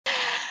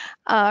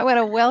I want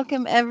to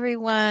welcome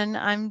everyone.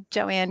 I'm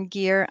Joanne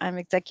Geer. I'm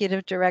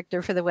Executive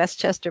Director for the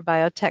Westchester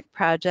Biotech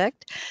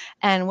Project,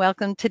 and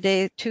welcome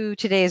today to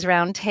today's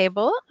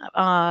roundtable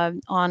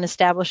on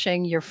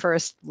establishing your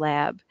first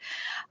lab.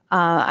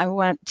 We're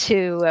going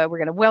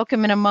to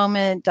welcome in a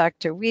moment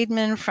Dr.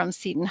 Wiedman from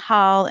Seton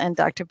Hall and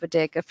Dr.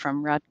 Badheka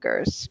from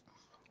Rutgers.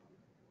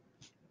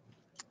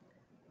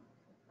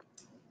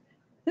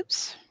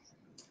 Oops.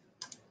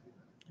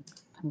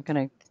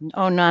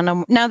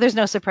 Now there's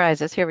no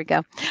surprises. Here we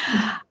go.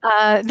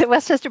 The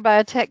Westchester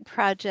Biotech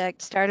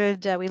Project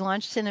started, we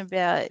launched in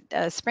about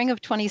spring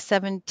of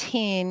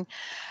 2017,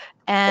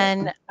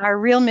 and our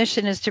real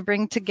mission is to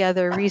bring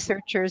together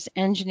researchers,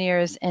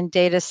 engineers, and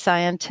data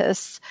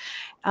scientists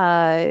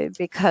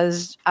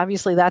because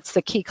obviously that's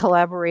the key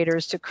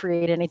collaborators to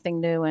create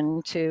anything new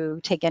and to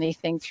take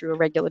anything through a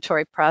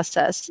regulatory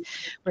process.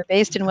 We're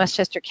based in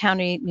Westchester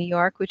County, New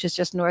York, which is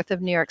just north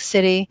of New York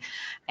City,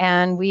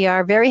 and we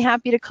are very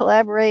happy to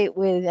collaborate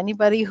with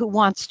anybody who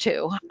wants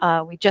to.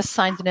 We just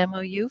signed an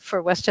MOU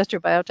for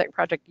Westchester Biotech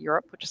Project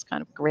Europe, which is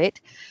kind of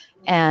great,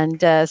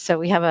 and so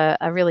we have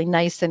a really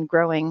nice and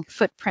growing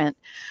footprint.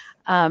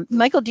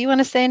 Michael, do you want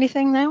to say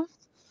anything now?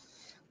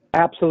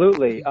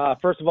 Absolutely.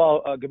 First of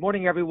all, good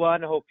morning,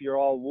 everyone. I hope you're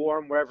all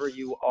warm wherever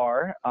you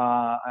are.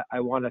 I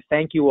want to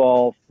thank you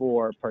all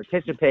for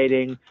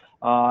participating,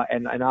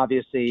 and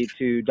obviously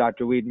to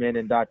Dr. Wiedman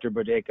and Dr.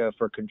 Badheka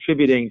for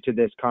contributing to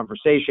this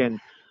conversation.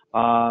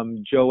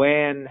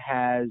 Joanne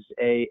has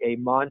a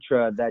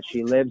mantra that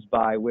she lives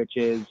by, which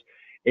is,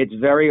 it's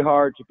very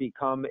hard to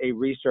become a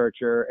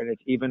researcher, and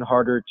it's even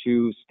harder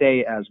to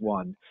stay as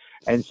one.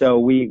 And so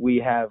we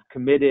have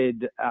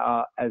committed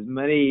as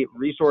many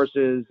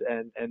resources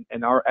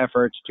and our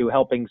efforts to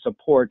helping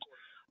support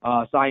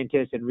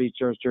scientists and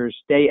researchers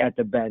stay at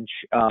the bench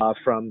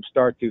from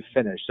start to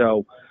finish.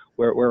 So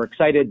we're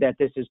excited that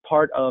this is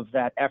part of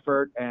that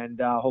effort,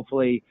 and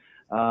hopefully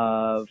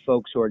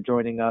folks who are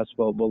joining us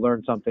will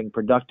learn something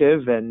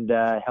productive and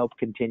help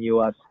continue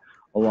us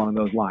along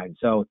those lines.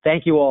 So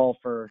thank you all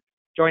for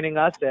joining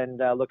us,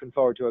 and looking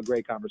forward to a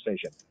great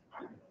conversation.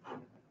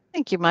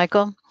 Thank you,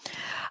 Michael.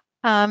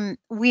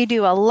 We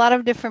do a lot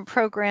of different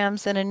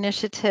programs and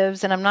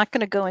initiatives, and I'm not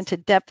going to go into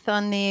depth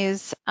on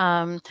these.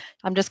 I'm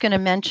just going to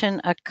mention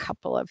a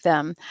couple of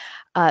them.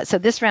 So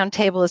this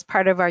roundtable is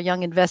part of our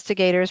Young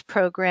Investigators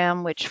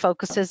program, which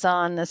focuses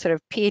on the sort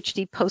of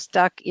Ph.D.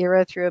 postdoc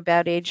era through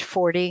about age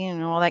 40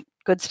 and all that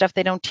good stuff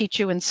they don't teach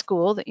you in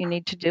school that you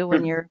need to do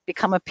when you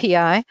become a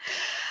PI.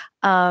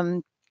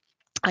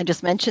 I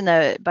just mentioned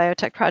the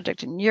Biotech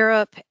Project in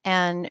Europe,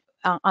 and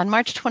on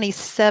March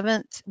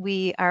 27th,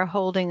 we are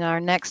holding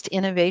our next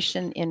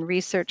Innovation in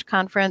Research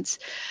Conference,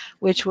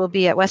 which will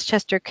be at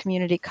Westchester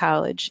Community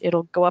College.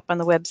 It'll go up on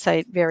the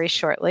website very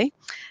shortly,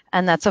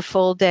 and that's a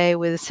full day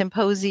with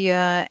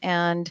symposia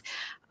and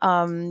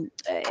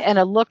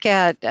a look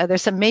at,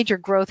 there's some major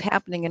growth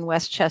happening in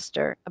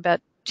Westchester.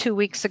 About 2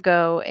 weeks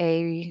ago,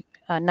 a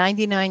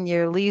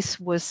 99-year lease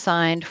was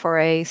signed for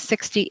a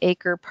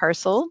 60-acre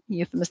parcel,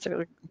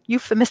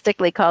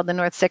 euphemistically called the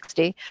North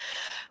 60,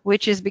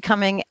 which is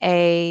becoming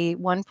a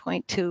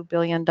 $1.2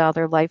 billion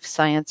life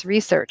science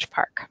research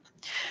park.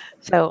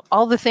 So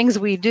all the things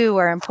we do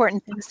are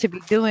important things to be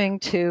doing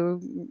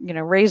to,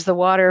 raise the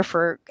water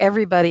for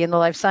everybody in the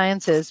life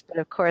sciences. But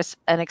of course,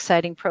 an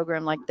exciting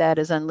program like that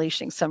is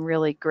unleashing some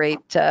really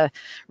great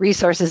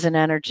resources and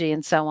energy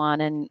and so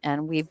on.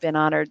 And we've been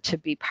honored to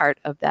be part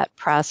of that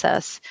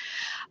process.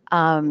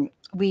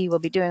 We will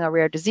be doing a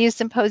rare disease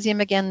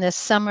symposium again this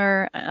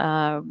summer.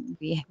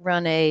 We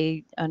run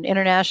an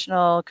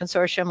international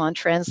consortium on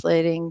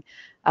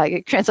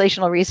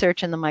translational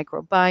research in the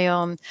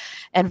microbiome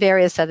and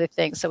various other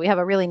things. So we have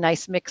a really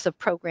nice mix of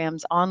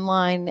programs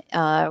online,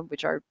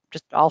 which are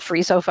just all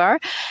free so far,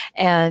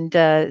 and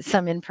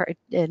some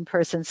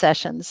in-person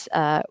sessions.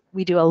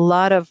 We do a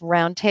lot of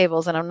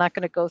roundtables, and I'm not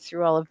going to go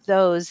through all of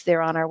those.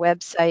 They're on our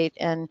website,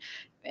 and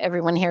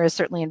everyone here is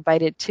certainly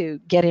invited to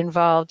get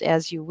involved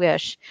as you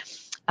wish.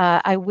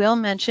 I will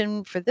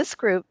mention for this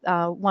group,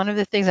 one of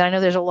the things, I know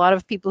there's a lot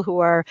of people who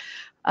are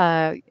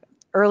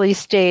early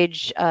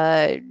stage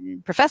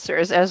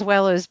professors as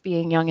well as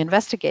being young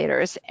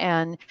investigators,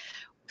 and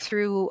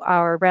through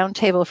our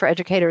roundtable for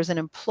educators and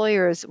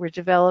employers, we're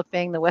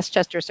developing the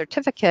Westchester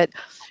Certificate,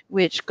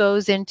 which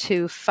goes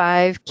into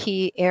 5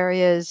 key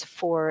areas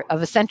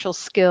of essential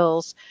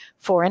skills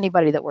for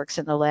anybody that works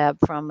in the lab,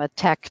 from a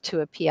tech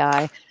to a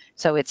PI.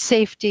 So it's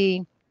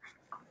safety,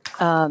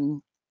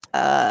 lab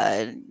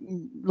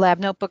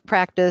notebook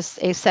practice,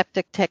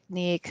 aseptic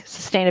technique,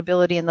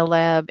 sustainability in the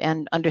lab,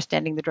 and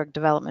understanding the drug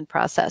development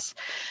process.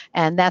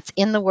 And that's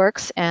in the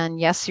works. And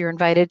yes, you're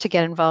invited to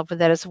get involved with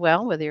that as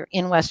well, whether you're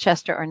in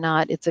Westchester or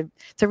not. It's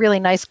a really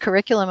nice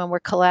curriculum, and we're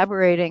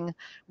collaborating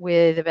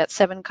with about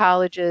 7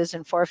 colleges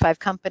and 4 or 5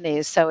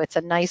 companies. So it's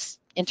a nice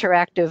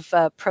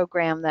interactive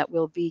program that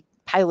will be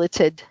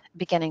piloted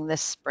beginning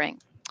this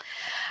spring.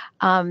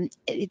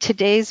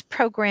 Today's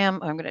program,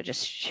 I'm going to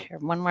just share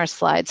one more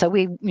slide. So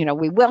we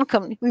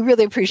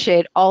really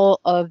appreciate all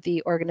of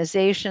the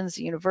organizations,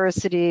 the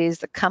universities,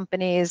 the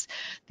companies,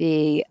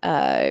 the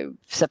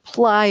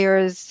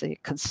suppliers, the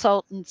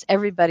consultants,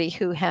 everybody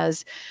who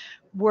has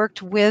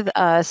worked with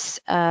us.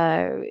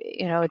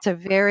 It's a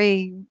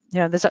very,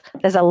 there's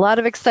a lot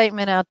of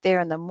excitement out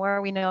there, and the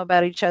more we know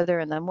about each other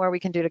and the more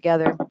we can do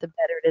together, the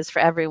better it is for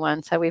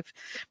everyone. So we've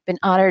been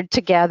honored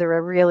to gather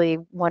a really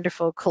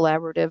wonderful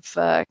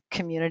collaborative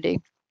community.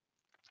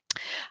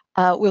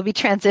 We'll be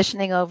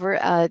transitioning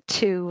over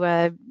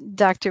to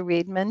Dr.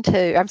 Wiedman.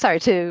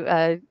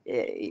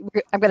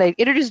 I'm going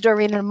to introduce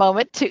Doreen in a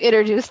moment to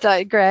introduce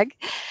Greg.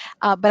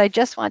 But I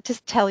just want to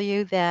tell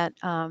you that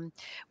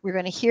we're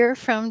going to hear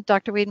from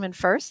Dr. Wiedman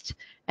first,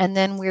 and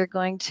then we're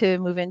going to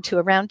move into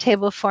a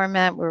roundtable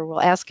format where we'll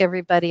ask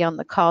everybody on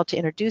the call to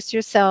introduce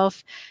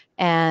yourself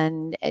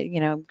and,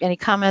 any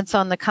comments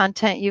on the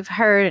content you've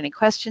heard, any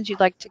questions you'd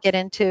like to get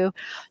into.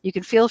 You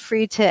can feel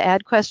free to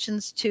add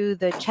questions to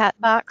the chat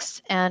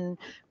box, and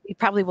we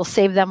probably will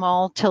save them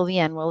all till the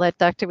end. We'll let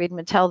Dr.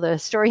 Wiedman tell the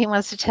story he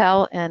wants to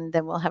tell, and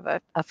then we'll have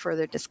a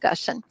further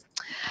discussion.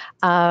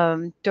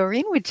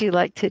 Doreen, would you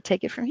like to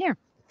take it from here?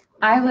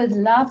 I would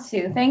love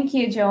to. Thank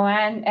you,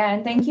 Joanne,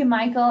 and thank you,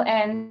 Michael,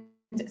 and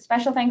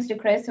special thanks to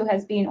Chris, who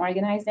has been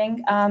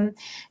organizing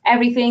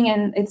everything,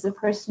 and it's the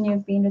person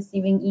you've been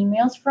receiving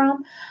emails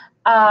from.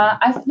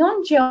 I've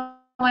known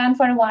Joanne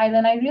for a while,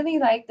 and I really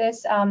like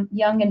this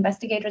Young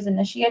Investigators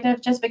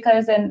Initiative, just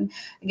because, and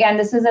again,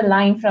 this is a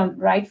line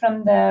right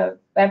from the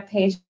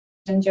webpage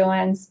in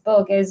Joanne's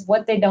book, is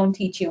what they don't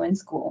teach you in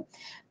school.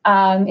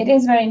 It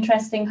is very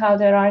interesting how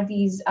there are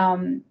these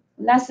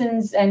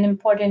lessons and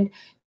important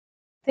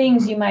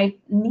things you might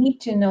need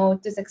to know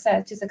to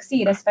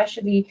succeed,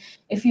 especially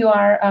if you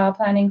are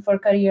planning for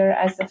career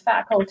as a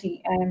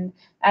faculty. And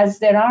as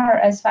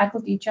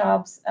faculty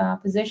jobs,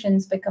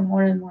 positions become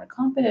more and more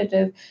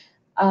competitive,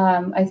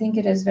 I think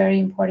it is very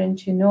important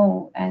to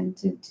know and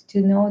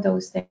to know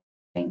those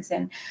things.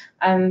 And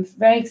I'm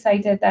very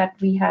excited that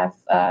we have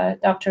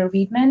Dr.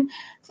 Wiedman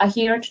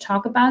here to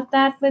talk about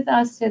that with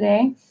us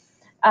today.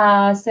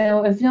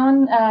 So I've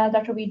known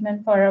Dr.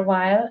 Wiedman for a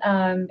while,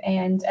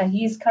 and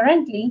he's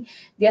currently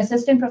the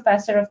assistant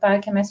professor of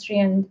biochemistry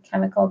and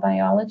chemical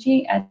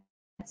biology at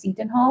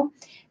Seton.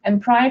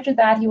 And prior to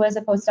that, he was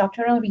a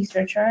postdoctoral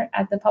researcher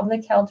at the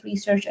Public Health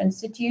Research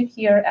Institute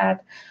here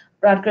at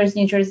Rutgers,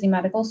 New Jersey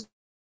Medical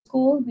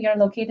School. We are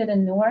located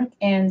in Newark,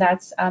 and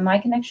that's my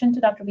connection to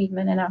Dr.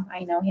 Wiedman, and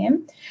I know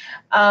him.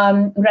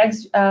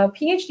 Greg's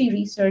Ph.D.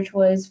 research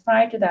was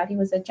prior to that. He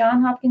was at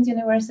Johns Hopkins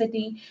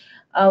University,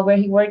 where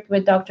he worked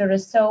with Dr.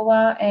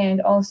 Rastowa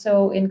and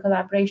also in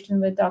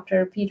collaboration with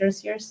Dr. Peter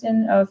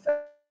Searson of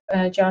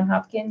Johns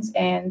Hopkins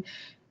and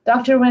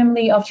Dr.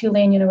 Wemley of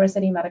Tulane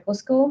University Medical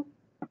School.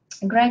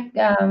 Greg,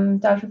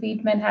 Dr.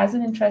 Wiedman has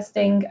an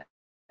interesting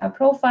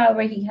profile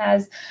where he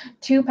has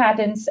 2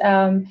 patents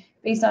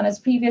based on his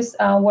previous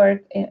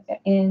work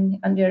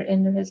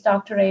under his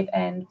doctorate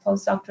and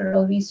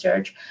postdoctoral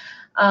research.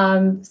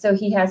 So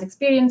he has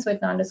experience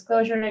with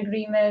non-disclosure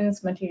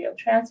agreements, material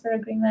transfer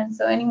agreements.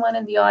 So anyone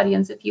in the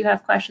audience, if you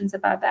have questions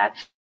about that,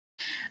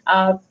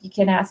 you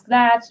can ask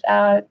that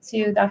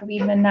to Dr.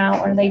 Wiedman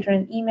now or later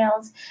in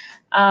emails.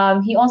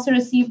 He also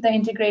received the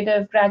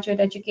Integrative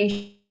Graduate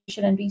Education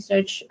and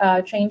Research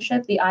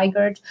Traineeship, the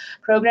IGERT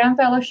Program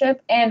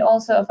Fellowship, and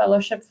also a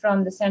fellowship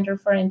from the Center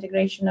for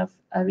Integration of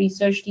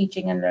Research,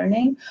 Teaching, and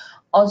Learning,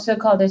 also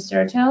called as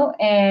Seton.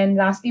 And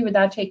lastly,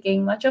 without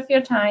taking much of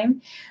your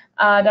time,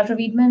 Dr.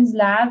 Wiedman's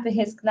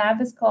his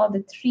lab is called the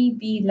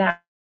 3B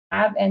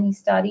Lab, and he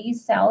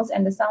studies cells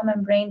and the cell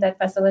membrane that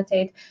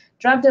facilitate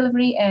drug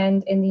delivery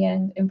and, in the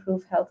end,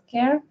 improve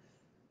healthcare.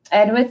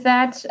 And with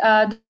that,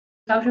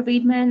 Dr.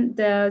 Wiedman,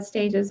 the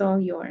stage is all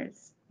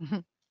yours.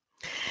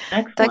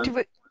 Excellent.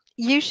 Dr.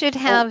 You should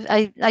have,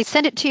 I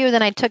sent it to you,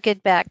 then I took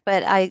it back,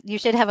 but you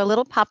should have a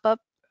little pop-up.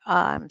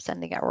 I'm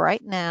sending it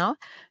right now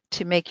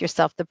to make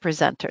yourself the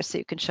presenter so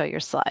you can show your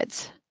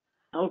slides.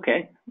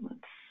 Okay, let's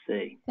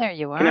see. There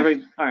you are.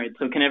 All right,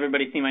 so can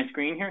everybody see my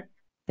screen here?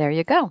 There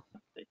you go.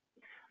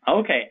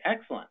 Okay,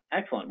 excellent,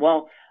 excellent.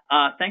 Well,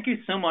 thank you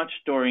so much,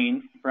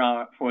 Doreen,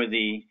 for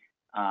the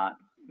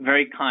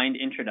very kind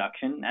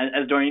introduction.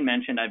 As Doreen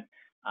mentioned,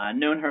 I've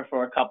known her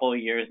for a couple of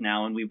years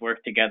now, and we've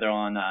worked together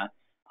on a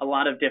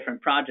lot of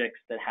different projects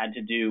that had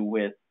to do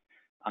with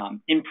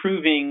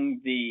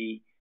improving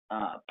the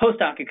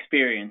postdoc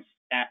experience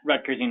at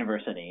Rutgers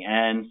University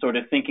and sort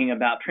of thinking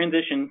about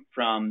transition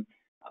from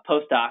a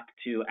postdoc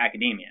to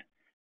academia.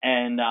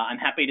 And I'm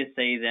happy to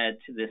say that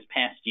this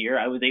past year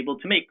I was able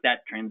to make that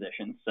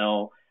transition.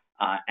 So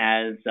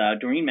as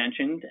Doreen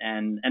mentioned,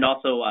 and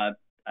also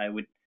I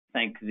would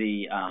thank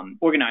the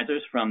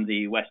organizers from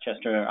the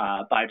Westchester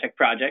Biotech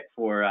Project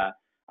for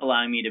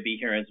allowing me to be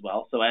here as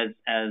well. So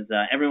as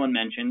everyone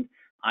mentioned,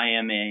 I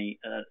am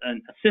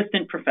an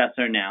assistant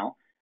professor now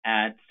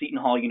at Seton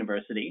Hall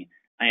University.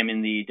 I am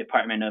in the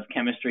Department of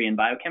Chemistry and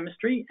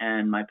Biochemistry,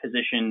 and my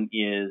position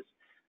is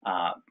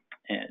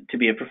to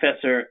be a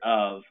professor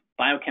of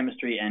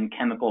biochemistry and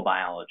chemical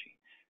biology.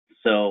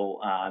 So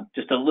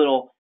just a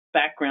little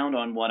background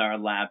on what our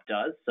lab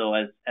does. So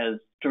as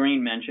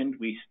Doreen mentioned,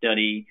 we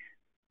study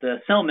the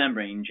cell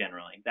membrane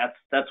generally.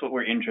 That's what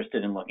we're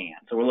interested in looking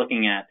at. So we're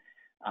looking at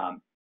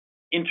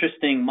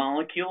interesting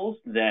molecules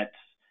that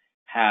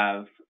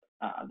have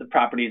the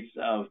properties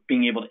of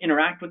being able to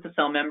interact with the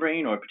cell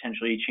membrane or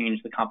potentially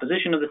change the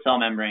composition of the cell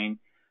membrane.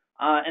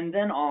 And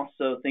then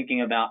also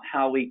thinking about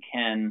how we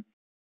can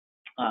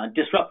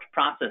disrupt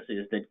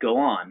processes that go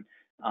on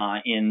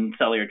in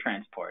cellular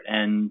transport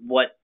and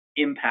what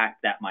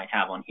impact that might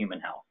have on human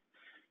health.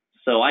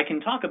 So I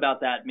can talk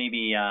about that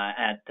maybe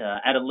at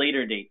a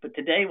later date. But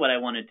today what I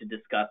wanted to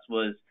discuss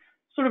was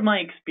sort of my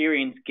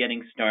experience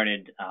getting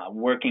started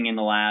working in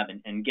the lab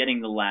and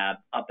getting the lab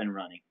up and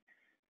running.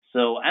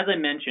 So as I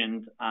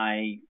mentioned,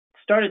 I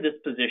started this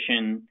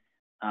position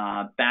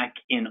back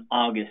in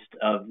August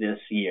of this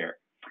year.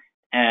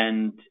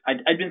 And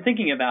I'd been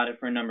thinking about it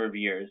for a number of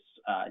years,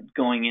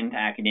 going into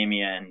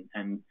academia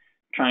and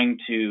trying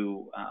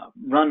to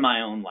run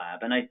my own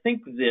lab. And I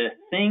think the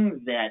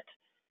thing that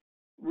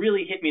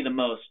really hit me the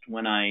most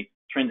when I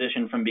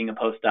transitioned from being a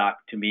postdoc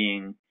to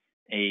being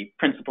a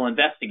principal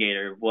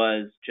investigator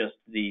was just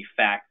the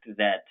fact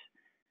that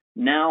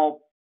now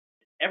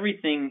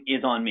everything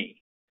is on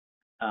me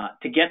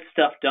to get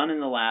stuff done in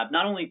the lab,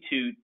 not only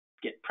to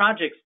get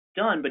projects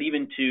done, but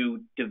even to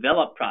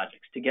develop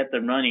projects, to get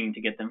them running,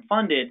 to get them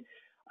funded,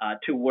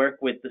 to work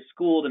with the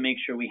school to make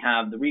sure we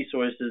have the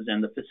resources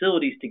and the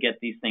facilities to get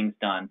these things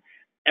done.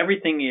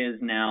 Everything is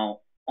now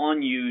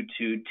on you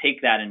to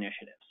take that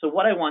initiative. So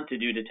what I want to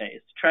do today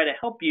is to try to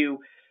help you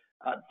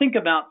think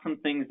about some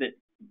things that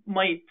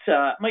might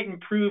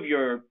improve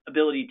your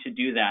ability to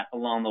do that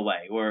along the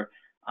way, or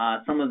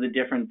some of the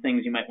different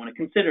things you might want to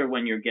consider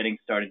when you're getting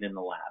started in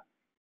the lab.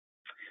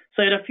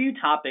 So I had a few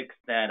topics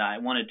that I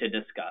wanted to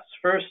discuss.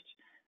 First,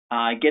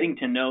 getting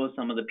to know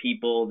some of the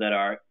people that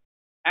are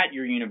at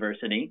your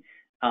university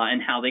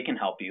and how they can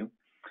help you.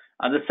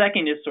 The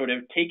second is sort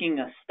of taking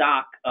a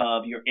stock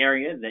of your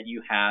area that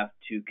you have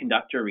to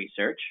conduct your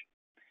research.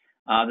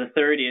 The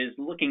third is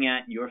looking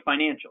at your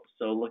financials,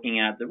 so looking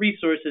at the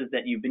resources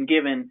that you've been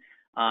given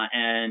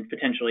and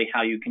potentially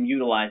how you can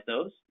utilize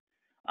those.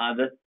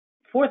 The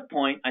fourth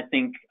point I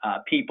think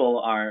people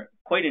are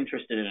quite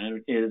interested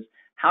in is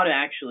how to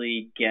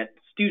actually get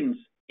students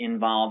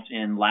involved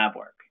in lab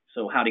work,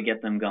 so how to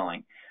get them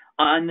going.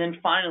 And then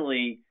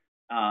finally,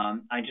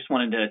 I just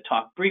wanted to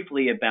talk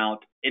briefly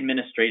about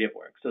administrative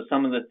work. So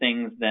some of the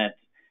things that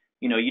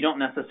you don't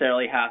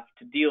necessarily have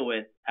to deal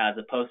with as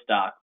a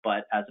postdoc,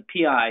 but as a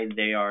PI,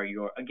 they are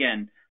your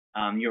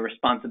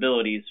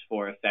responsibilities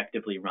for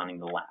effectively running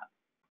the lab.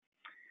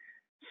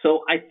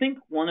 So I think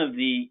one of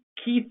the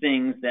key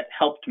things that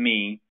helped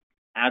me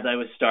as I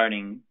was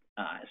starting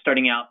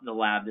out the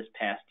lab this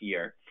past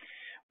year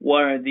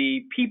were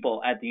the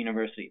people at the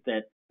university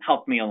that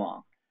helped me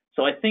along.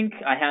 So I think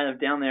I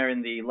have down there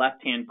in the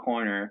left-hand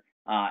corner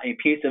a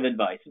piece of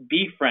advice: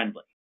 be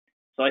friendly.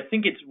 So I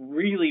think it's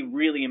really,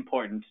 really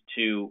important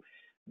to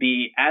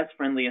be as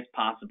friendly as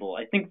possible.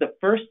 I think the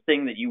first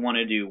thing that you want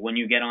to do when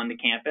you get onto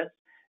campus,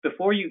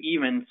 before you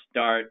even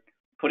start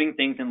putting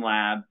things in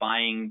lab,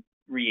 buying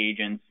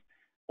reagents,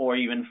 or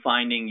even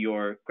finding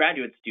your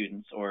graduate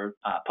students or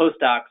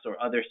postdocs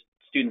or other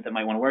students that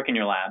might want to work in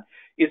your lab,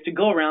 is to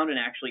go around and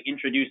actually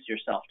introduce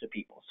yourself to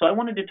people. So I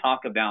wanted to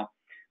talk about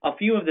a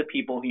few of the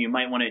people who you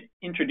might want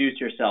to introduce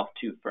yourself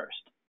to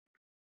first.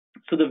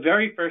 So the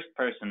very first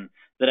person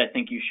that I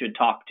think you should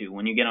talk to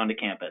when you get onto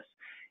campus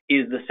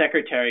is the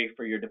secretary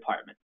for your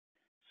department.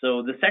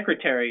 So the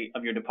secretary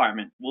of your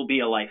department will be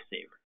a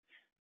lifesaver.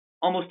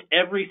 Almost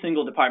every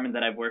single department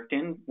that I've worked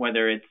in,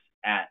 whether it's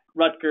at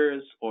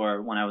Rutgers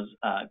or when I was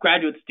a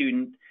graduate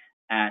student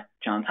at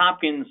Johns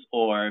Hopkins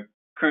or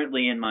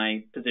currently in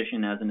my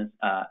position as an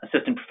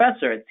assistant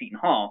professor at Seton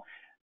Hall,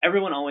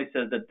 everyone always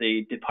says that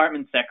the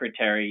department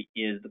secretary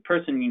is the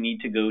person you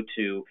need to go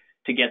to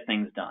get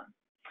things done.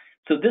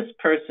 So this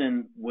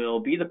person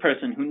will be the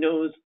person who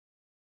knows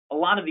a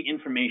lot of the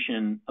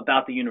information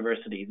about the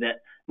university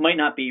that might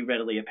not be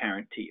readily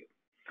apparent to you.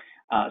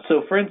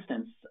 So for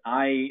instance,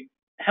 I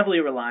heavily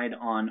relied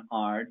on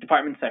our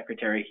department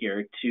secretary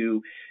here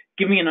to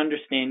give me an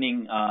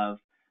understanding of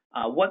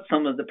what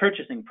some of the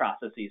purchasing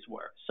processes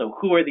were. So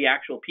who are the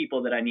actual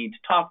people that I need to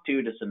talk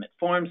to submit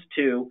forms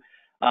to?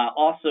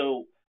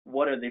 Also,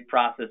 what are the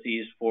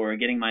processes for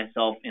getting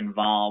myself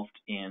involved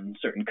in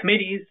certain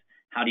committees?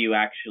 How do you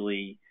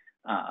actually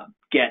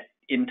get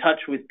in touch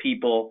with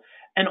people?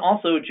 And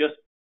also just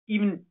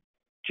even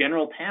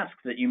general tasks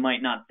that you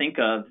might not think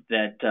of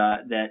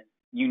that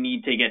you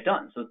need to get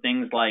done. So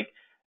things like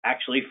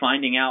actually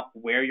finding out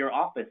where your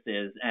office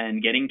is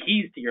and getting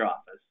keys to your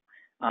office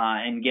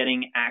and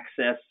getting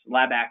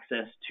lab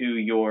access to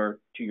your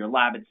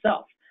lab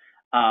itself.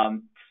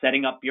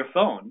 Setting up your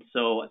phone.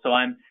 So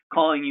I'm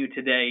calling you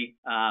today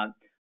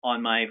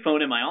on my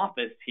phone in my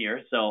office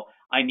here. So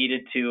I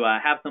needed to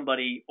have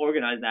somebody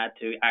organize that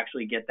to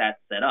actually get that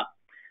set up.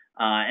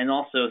 And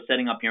also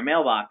setting up your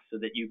mailbox so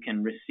that you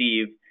can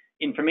receive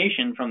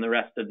information from the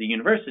rest of the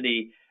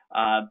university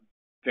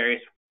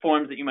various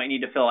forms that you might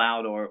need to fill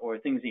out or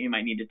things that you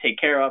might need to take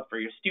care of for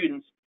your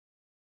students.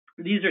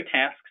 These are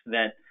tasks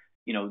that,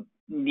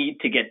 need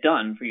to get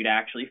done for you to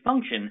actually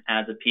function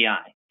as a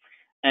PI.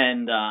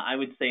 And I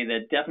would say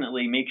that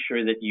definitely make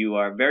sure that you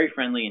are very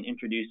friendly and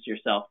introduce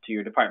yourself to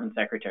your department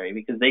secretary,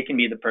 because they can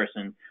be the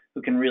person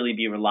who can really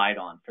be relied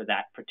on for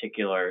that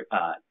particular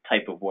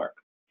type of work.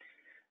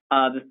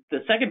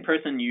 The second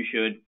person you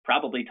should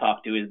probably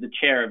talk to is the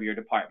chair of your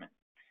department.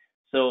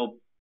 So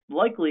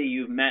likely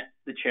you've met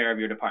the chair of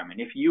your department.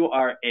 If you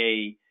are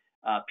a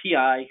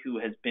PI who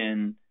has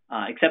been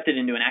accepted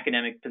into an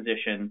academic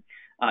position,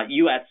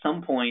 you at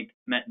some point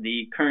met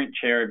the current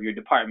chair of your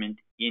department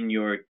in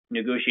your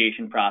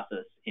negotiation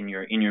process, in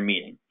your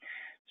meeting.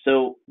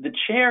 So the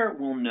chair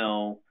will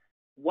know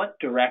what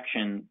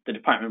direction the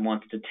department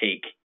wants to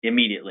take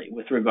immediately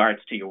with regards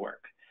to your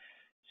work.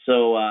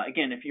 So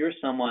again, if you're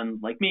someone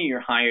like me, you're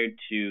hired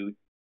to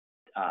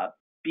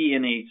be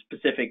in a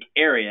specific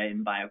area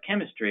in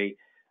biochemistry,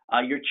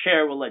 your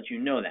chair will let you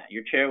know that.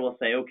 Your chair will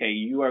say, okay,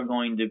 you are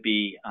going to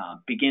be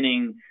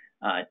beginning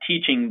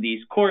teaching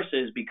these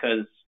courses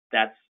because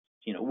that's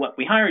what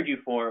we hired you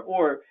for,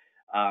 or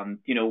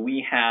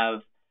we have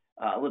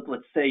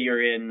let's say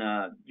you're in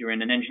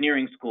an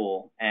engineering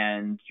school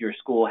and your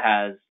school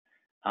has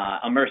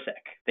a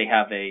MRSEC. They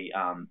have a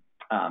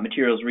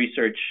materials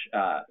research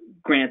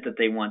grant that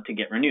they want to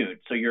get renewed.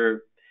 So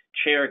your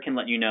chair can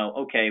let you know,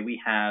 okay,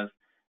 we have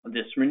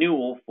this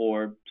renewal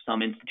for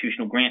some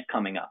institutional grant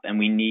coming up, and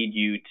we need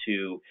you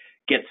to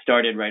get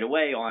started right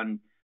away on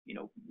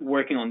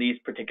working on these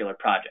particular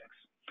projects.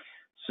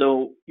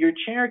 So your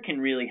chair can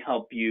really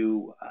help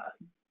you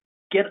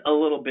get a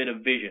little bit of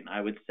vision,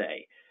 I would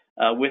say,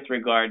 with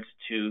regards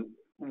to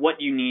what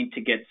you need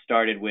to get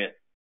started with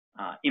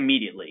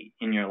immediately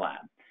in your lab.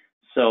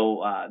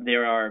 So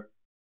there are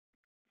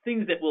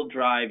things that will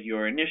drive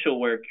your initial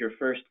work, your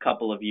first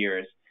couple of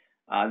years,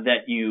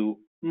 that you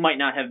might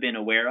not have been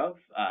aware of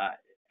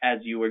as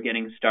you were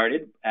getting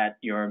started at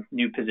your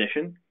new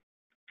position.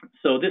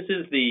 So this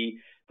is the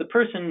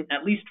person,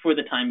 at least for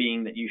the time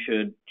being, that you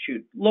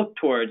should look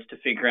towards to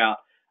figure out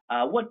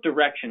what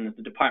direction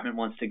the department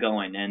wants to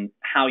go in and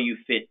how you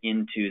fit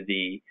into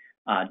the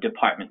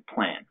department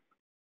plan.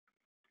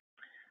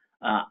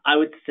 I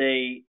would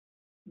say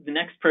the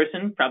next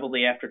person,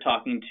 probably after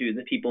talking to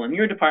the people in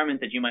your department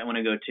that you might want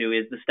to go to,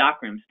 is the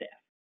stockroom staff.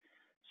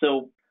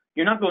 So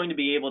you're not going to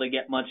be able to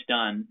get much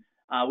done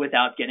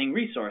without getting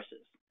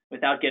resources,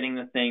 without getting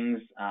the things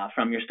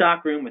from your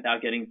stockroom,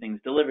 without getting things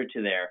delivered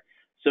to there.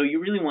 So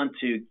you really want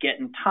to get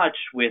in touch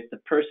with the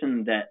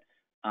person that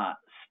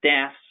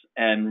staffs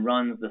and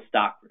runs the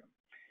stockroom.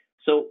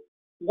 So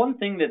one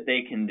thing that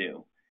they can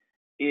do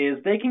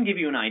is they can give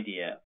you an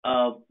idea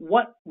of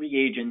what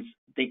reagents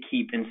they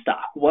keep in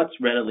stock, what's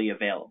readily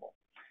available.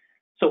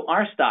 So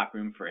our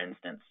stockroom, for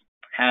instance,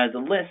 has a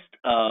list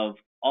of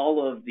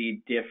all of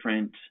the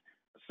different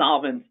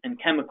solvents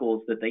and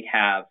chemicals that they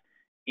have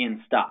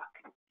in stock.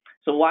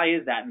 So why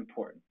is that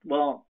important?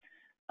 Well,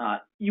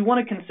 you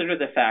want to consider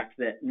the fact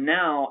that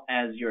now,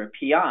 as you're a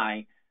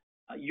PI,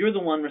 you're the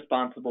one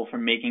responsible for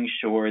making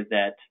sure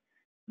that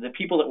the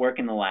people that work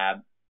in the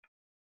lab,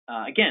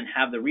 again,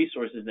 have the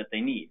resources that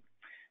they need.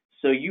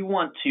 So you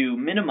want to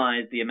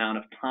minimize the amount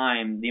of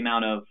time, the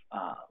amount of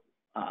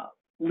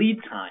lead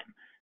time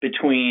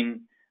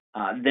between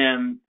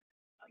them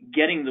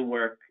getting the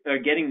work or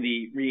getting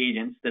the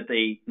reagents that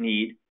they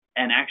need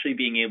and actually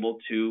being able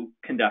to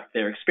conduct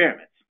their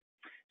experiments.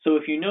 So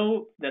if you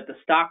know that the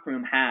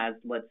stockroom has,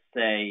 let's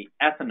say,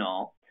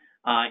 ethanol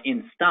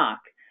in stock,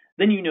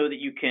 then you know that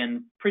you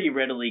can pretty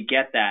readily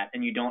get that,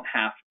 and you don't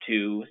have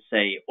to,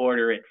 say,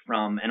 order it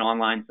from an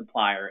online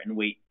supplier and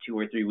wait 2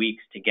 or 3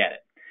 weeks to get it.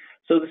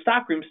 So the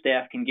stockroom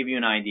staff can give you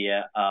an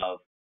idea of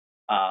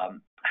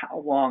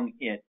how long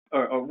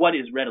or what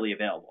is readily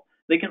available.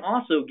 They can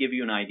also give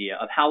you an idea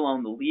of how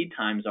long the lead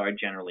times are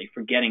generally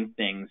for getting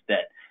things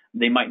that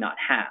they might not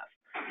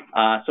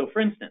have. So, for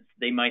instance,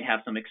 they might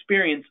have some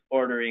experience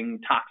ordering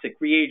toxic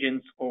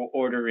reagents or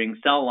ordering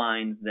cell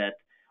lines that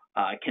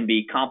can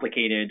be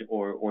complicated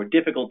or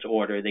difficult to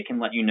order. They can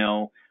let you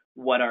know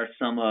what are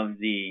some of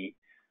the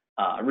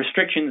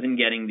restrictions in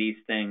getting these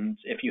things,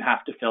 if you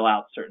have to fill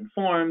out certain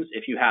forms,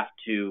 if you have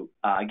to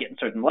get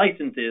certain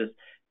licenses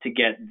to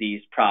get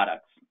these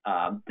products.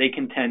 They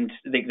can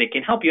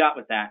help you out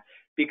with that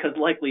because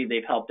likely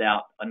they've helped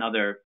out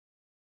another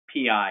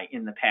PI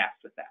in the past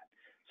with that.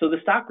 So the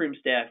stockroom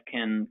staff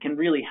can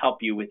really help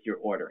you with your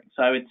ordering.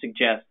 So I would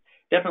suggest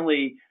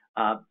definitely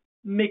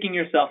making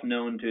yourself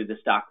known to the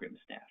stockroom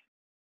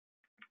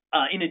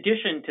staff. In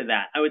addition to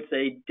that, I would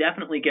say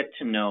definitely get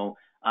to know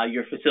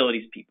your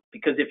facilities people,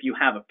 because if you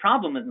have a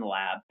problem in the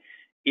lab,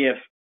 if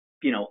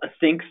a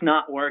sink's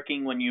not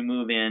working when you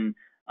move in,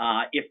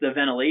 if the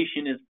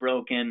ventilation is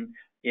broken,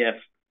 if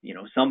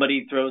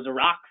somebody throws a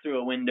rock through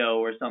a window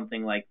or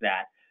something like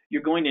that,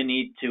 you're going to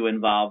need to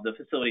involve the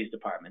facilities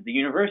department. The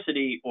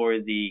university or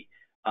the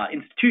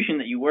institution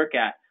that you work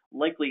at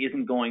likely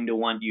isn't going to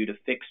want you to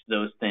fix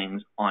those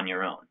things on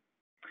your own.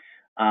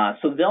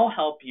 So they'll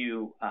help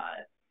you,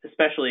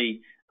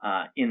 especially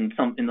in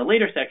the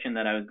later section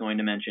that I was going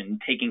to mention,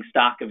 taking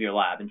stock of your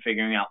lab and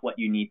figuring out what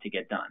you need to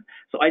get done.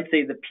 So I'd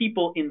say the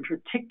people in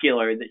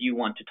particular that you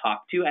want to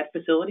talk to at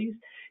facilities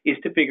is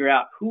to figure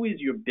out who is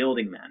your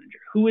building manager,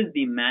 who is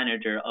the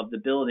manager of the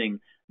building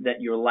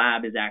that your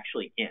lab is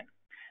actually in.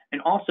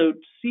 And also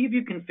see if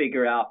you can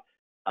figure out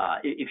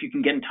if you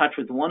can get in touch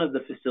with one of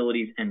the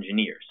facilities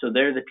engineers. So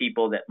they're the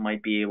people that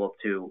might be able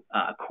to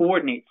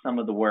coordinate some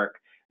of the work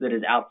that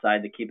is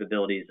outside the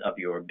capabilities of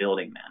your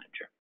building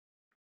manager.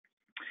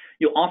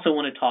 You'll also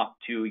want to talk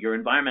to your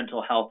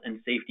environmental health and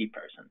safety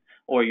person,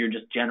 or your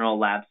just general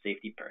lab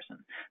safety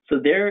person. So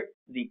they're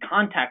the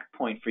contact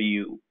point for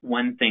you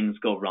when things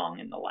go wrong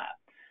in the lab.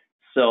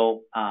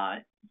 So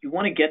you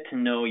want to get to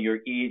know your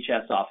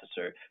EHS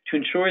officer to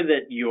ensure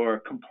that you're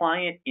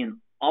compliant in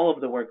all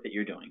of the work that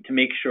you're doing, to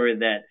make sure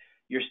that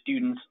your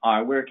students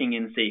are working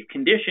in safe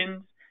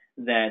conditions,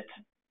 that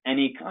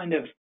any kind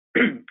of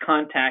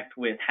contact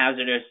with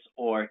hazardous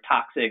or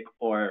toxic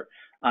or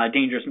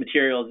dangerous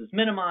materials is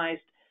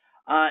minimized,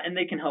 and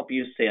they can help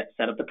you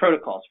set up the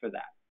protocols for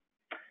that.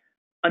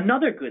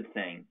 Another good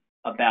thing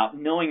about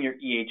knowing your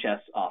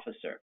EHS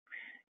officer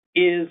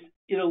is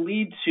it'll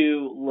lead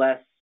to less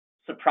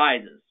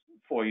surprises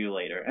for you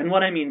later. And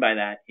what I mean by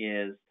that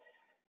is,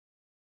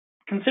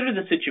 consider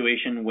the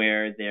situation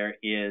where there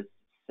is,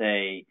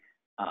 say,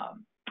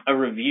 a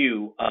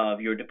review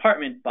of your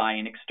department by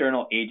an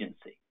external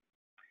agency.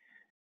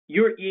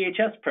 Your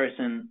EHS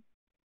person,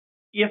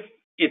 if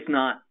it's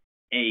not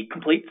a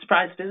complete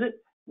surprise visit,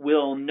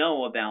 will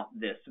know about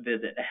this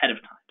visit ahead of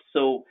time.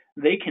 So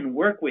they can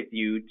work with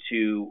you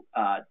to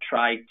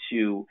try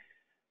to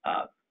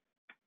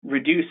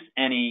reduce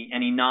any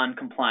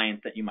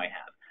non-compliance that you might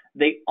have.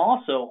 They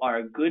also are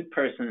a good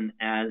person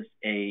as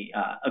a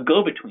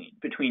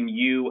go-between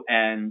you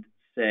and,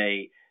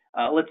 say,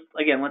 let's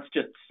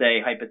just say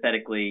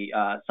hypothetically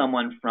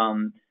someone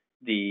from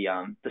the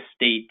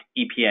state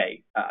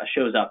EPA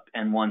shows up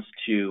and wants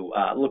to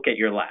look at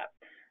your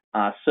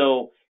lab.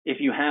 So if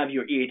you have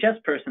your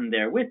EHS person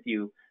there with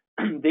you,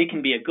 they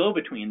can be a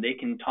go-between. They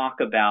can talk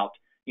about,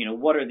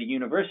 what are the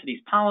university's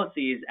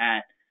policies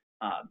at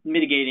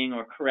mitigating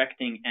or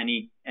correcting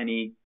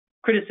any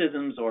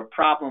criticisms or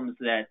problems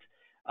that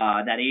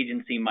that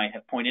agency might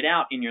have pointed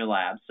out in your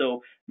lab.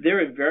 So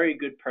they're a very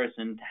good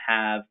person to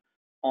have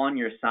on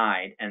your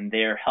side, and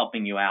they're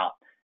helping you out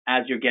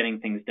as you're getting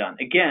things done.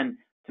 Again,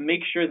 to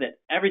make sure that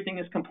everything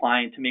is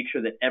compliant, to make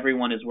sure that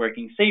everyone is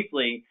working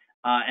safely,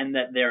 and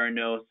that there are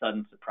no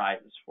sudden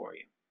surprises for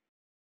you.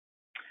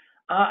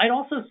 I'd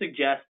also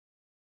suggest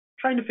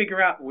trying to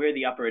figure out where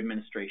the upper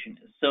administration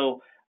is.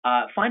 So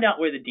find out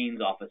where the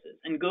dean's office is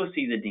and go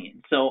see the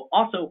dean. So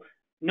also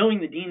knowing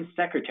the dean's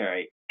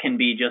secretary can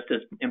be just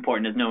as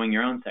important as knowing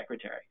your own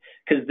secretary,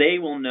 because they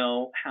will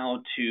know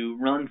how to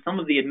run some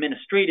of the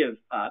administrative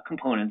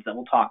components that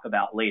we'll talk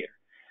about later.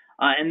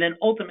 And then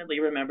ultimately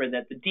remember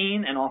that the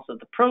dean and also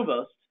the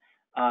provost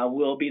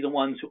will be the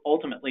ones who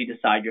ultimately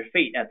decide your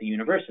fate at the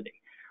university.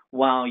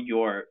 While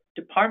your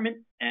department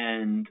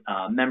and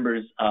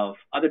members of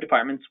other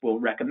departments will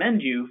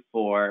recommend you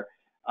for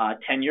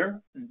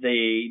tenure,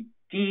 the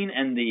dean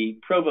and the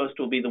provost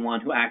will be the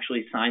one who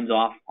actually signs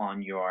off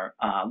on your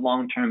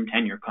long-term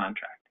tenure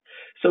contract.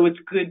 So it's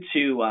good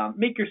to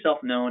make yourself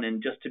known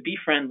and just to be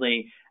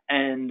friendly.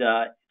 And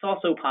it's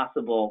also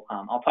possible,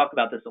 I'll talk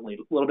about this a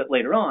little bit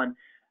later on,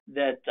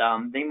 that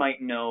they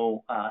might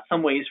know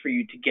some ways for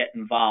you to get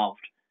involved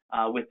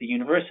with the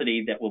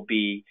university that will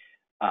be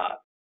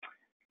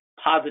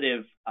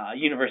positive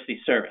university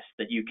service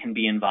that you can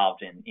be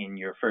involved in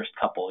your first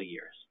couple of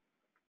years.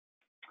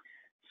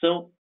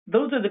 So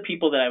those are the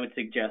people that I would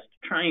suggest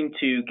trying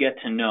to get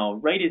to know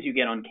right as you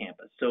get on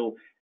campus. So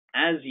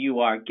as you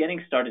are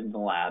getting started in the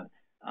lab,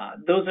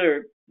 those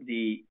are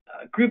the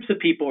groups of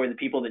people or the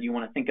people that you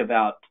want to think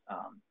about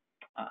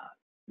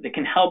that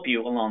can help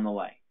you along the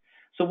way.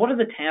 So what are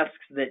the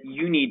tasks that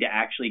you need to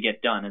actually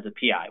get done as a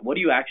PI? What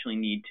do you actually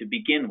need to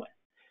begin with?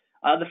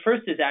 The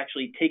first is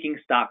actually taking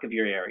stock of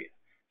your area.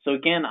 So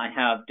again, I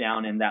have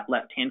down in that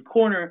left-hand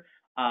corner,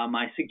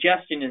 my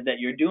suggestion is that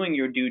you're doing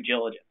your due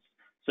diligence.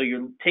 So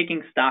you're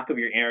taking stock of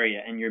your area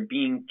and you're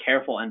being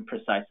careful and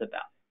precise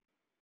about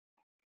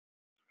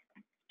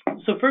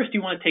it. So first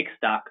you want to take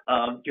stock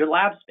of your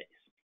lab space.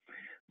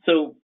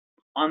 So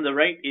on the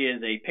right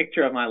is a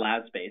picture of my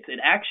lab space. It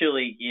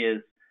actually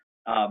is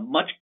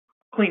much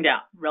cleaned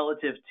out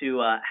relative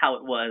to how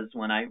it was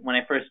when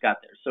I first got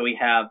there. So we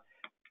have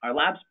our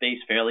lab space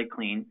fairly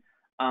clean.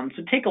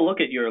 So take a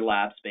look at your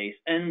lab space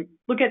and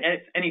look at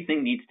if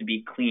anything needs to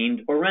be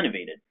cleaned or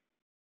renovated.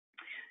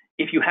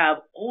 If you have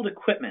old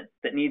equipment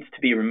that needs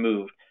to be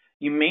removed,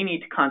 you may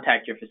need to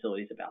contact your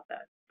facilities about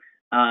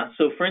that.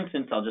 So for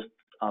instance, I'll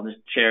just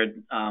share,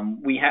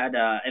 we had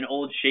an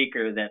old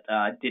shaker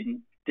that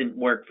didn't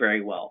work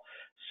very well.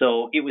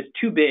 So it was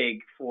too big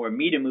for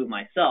me to move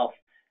myself,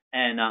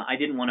 and I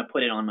didn't want to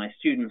put it on my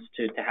students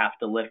to have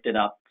to lift it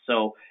up.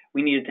 So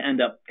we needed to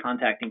end up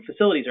contacting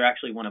facilities, or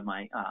actually one of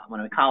my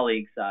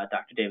colleagues,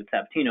 Dr. David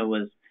Sabatino,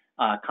 was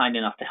kind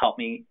enough to help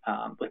me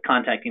with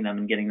contacting them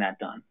and getting that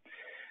done.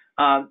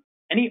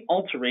 any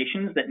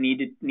alterations that need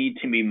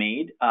to be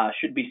made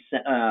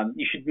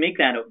you should make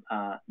that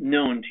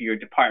known to your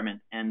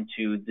department and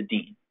to the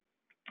dean.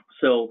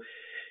 So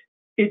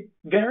it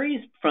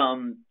varies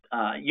from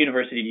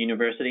university to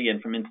university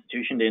and from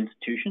institution to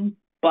institution,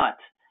 but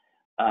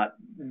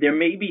there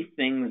may be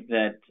things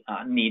that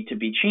need to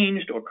be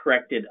changed or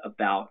corrected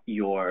about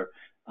your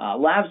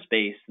lab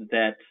space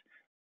that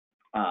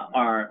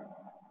are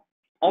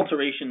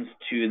alterations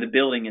to the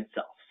building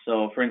itself.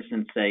 So, for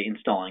instance, say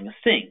installing a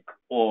sink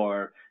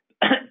or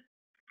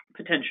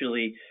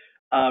potentially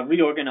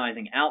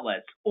reorganizing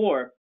outlets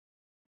or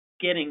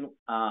getting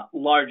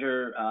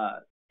larger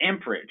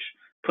amperage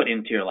put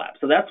into your lab.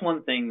 So that's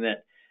one thing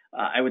that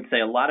I would say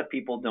a lot of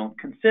people don't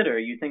consider.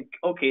 You think,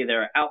 okay,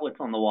 there are outlets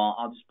on the wall.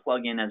 I'll just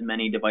plug in as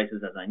many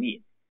devices as I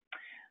need.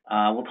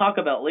 We'll talk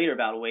about later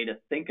about a way to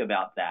think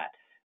about that.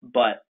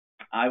 But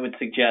I would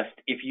suggest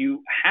if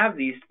you have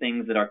these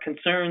things that are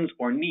concerns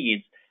or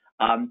needs,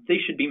 they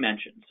should be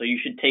mentioned. So you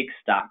should take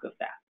stock of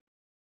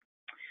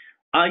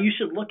that. You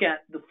should look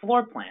at the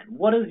floor plan.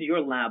 What does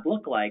your lab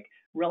look like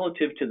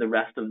relative to the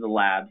rest of the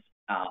labs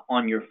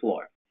on your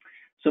floor?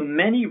 So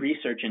many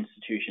research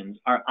institutions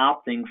are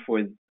opting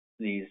for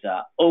these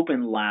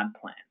open lab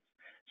plans.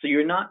 So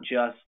you're not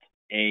just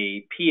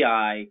a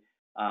PI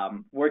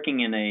working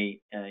in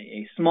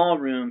a small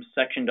room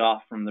sectioned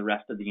off from the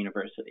rest of the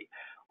university.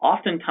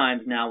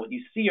 Oftentimes now what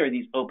you see are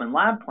these open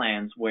lab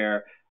plans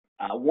where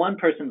one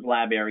person's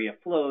lab area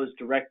flows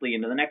directly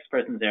into the next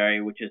person's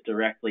area, which is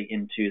directly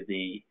into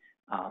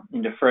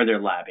into further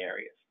lab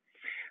areas.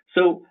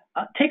 So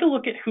take a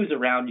look at who's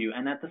around you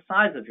and at the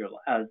size of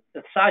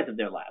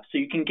their lab, so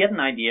you can get an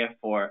idea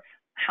for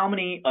how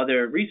many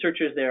other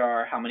researchers there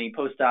are, how many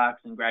postdocs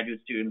and graduate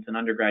students and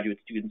undergraduate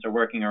students are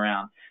working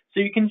around. So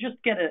you can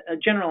just get a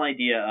general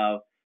idea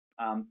of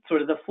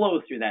sort of the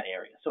flow through that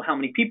area. So how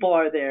many people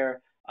are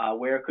there?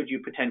 Where could you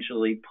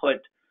potentially put,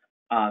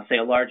 say,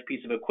 a large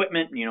piece of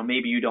equipment? You know,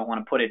 maybe you don't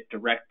want to put it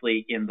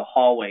directly in the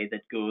hallway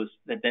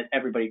that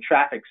everybody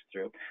traffics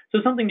through. So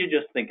something to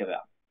just think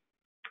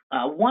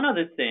about. One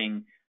other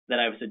thing that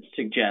I would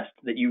suggest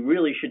that you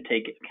really should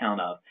take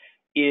account of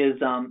is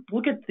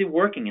look at the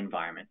working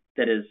environment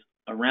that is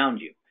around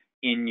you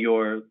in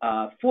your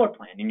floor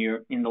plan,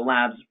 in the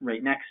labs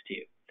right next to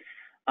you.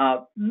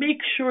 Make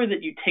sure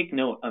that you take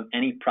note of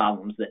any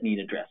problems that need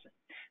addressing.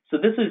 So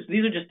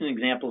these are just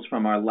examples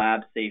from our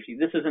lab safety.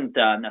 This isn't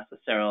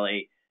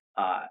necessarily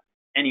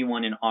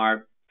anyone in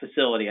our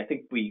facility. I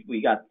think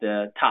we got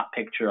the top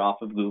picture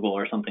off of Google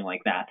or something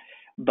like that.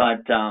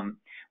 But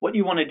what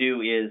you want to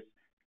do is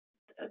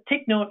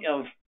take note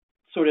of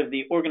sort of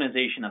the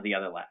organization of the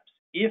other labs.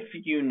 If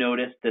you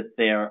notice that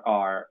there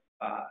are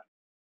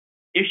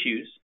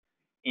issues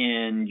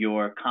in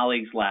your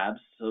colleagues' labs,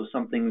 so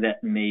something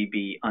that may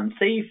be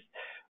unsafe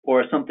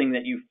or something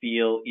that you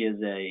feel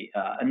is a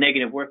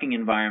negative working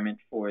environment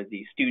for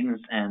the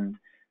students and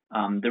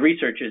the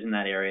researchers in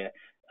that area,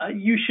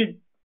 you should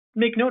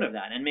make note of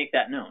that and make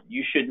that known.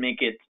 You should make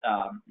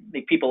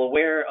people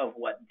aware of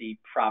what the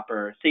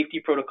proper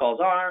safety protocols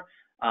are,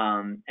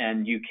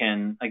 and you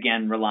can,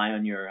 again, rely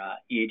on your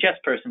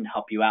EHS person to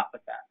help you out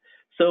with that.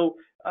 So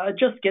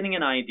just getting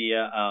an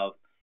idea of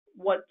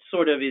what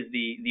sort of is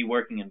the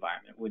working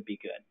environment would be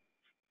good.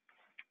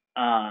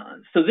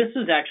 So this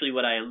is actually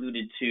what I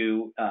alluded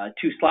to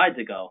 2 slides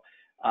ago.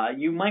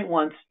 You might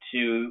want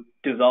to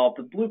develop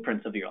the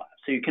blueprints of your lab.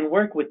 So you can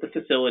work with the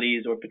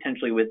facilities or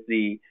potentially with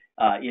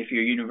if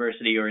your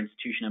university or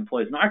institution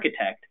employs an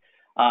architect,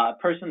 a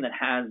person that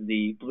has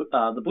the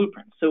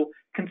blueprints. So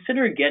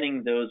consider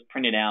getting those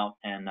printed out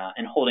and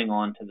holding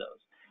on to those.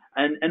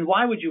 And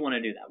why would you want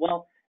to do that?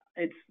 Well,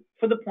 it's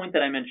for the point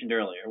that I mentioned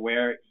earlier,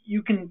 where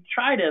you can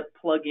try to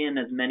plug in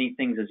as many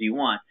things as you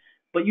want,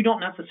 but you don't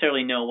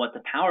necessarily know what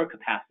the power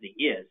capacity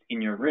is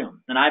in your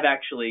room. And I've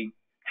actually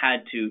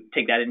had to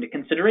take that into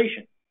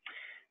consideration.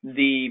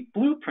 The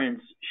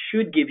blueprints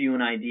should give you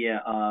an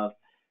idea of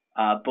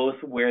both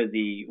where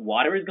the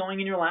water is going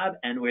in your lab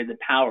and where the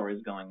power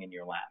is going in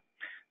your lab.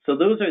 So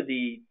those are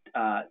the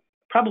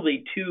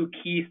probably 2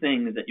 key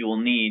things that you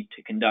will need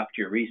to conduct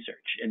your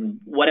research in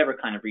whatever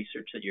kind of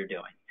research that you're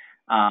doing,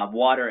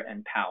 water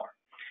and power.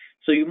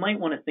 So you might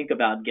want to think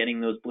about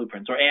getting those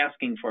blueprints or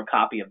asking for a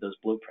copy of those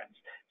blueprints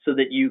so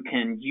that you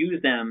can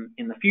use them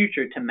in the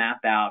future to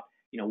map out,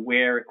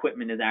 where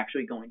equipment is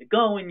actually going to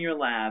go in your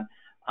lab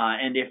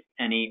and if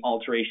any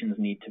alterations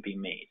need to be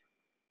made.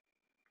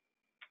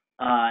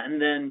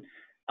 And then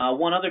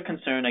one other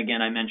concern,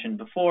 again, I mentioned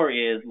before,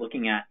 is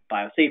looking at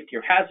biosafety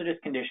or hazardous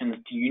conditions.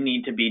 Do you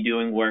need to be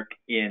doing work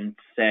in,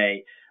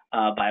 say,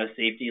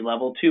 biosafety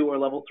level 2 or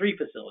level 3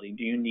 facility?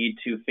 Do you need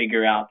to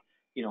figure out,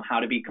 how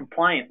to be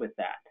compliant with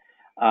that?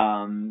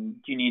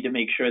 Do you need to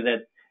make sure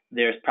that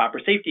there's proper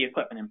safety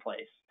equipment in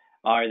place?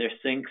 Are there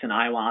sinks and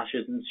eye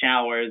washes and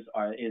showers?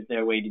 Is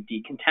there a way to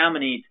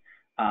decontaminate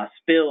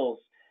spills?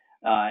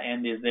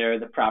 And is there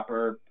the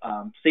proper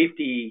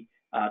safety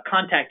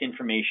contact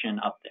information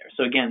up there?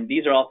 So again,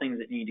 these are all things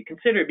that you need to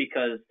consider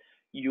because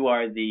you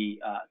are the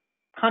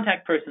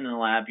contact person in the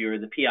lab. You're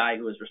the PI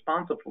who is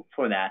responsible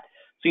for that.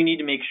 So you need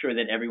to make sure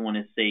that everyone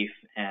is safe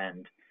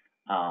and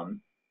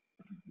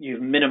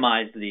you've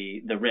minimized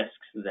the risks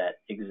that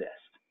exist.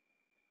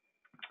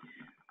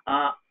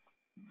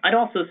 I'd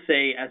also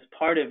say, as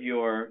part of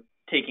your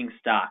taking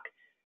stock,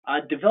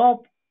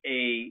 develop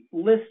a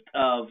list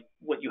of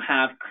what you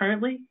have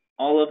currently,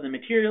 all of the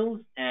materials,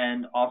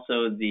 and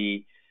also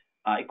the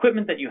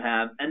equipment that you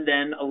have, and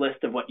then a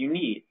list of what you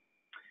need.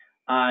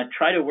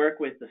 Try to work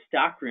with the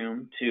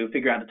stockroom to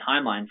figure out a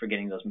timeline for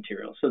getting those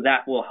materials. So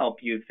that will help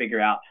you figure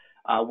out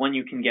when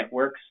you can get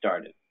work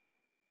started.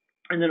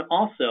 And then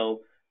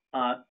also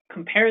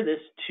compare this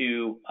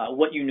to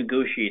what you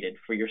negotiated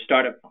for your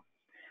startup funds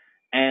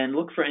and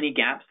look for any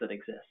gaps that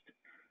exist.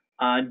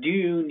 Do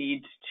you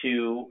need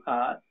to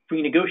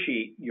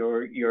renegotiate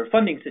your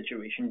funding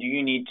situation? Do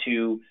you need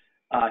to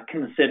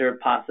consider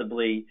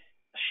possibly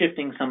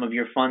shifting some of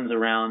your funds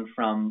around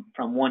from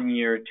 1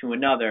 year to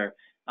another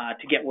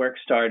to get work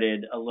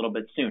started a little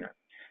bit sooner?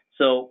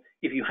 So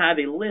if you have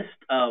a list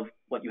of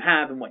what you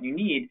have and what you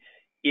need,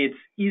 it's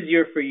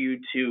easier for you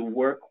to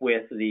work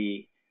with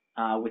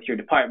your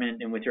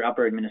department and with your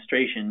upper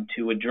administration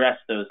to address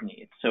those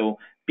needs. So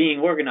being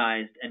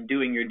organized and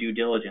doing your due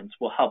diligence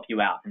will help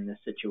you out in this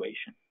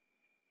situation,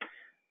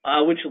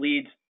 which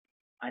leads,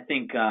 I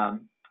think,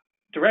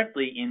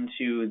 directly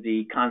into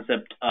the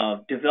concept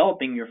of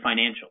developing your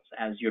financials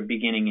as you're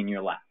beginning in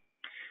your lab.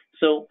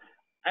 So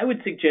I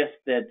would suggest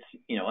that,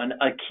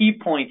 a key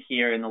point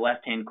here in the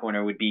left-hand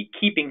corner would be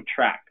keeping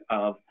track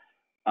of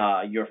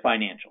your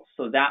financials.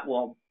 So that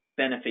will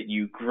benefit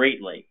you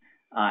greatly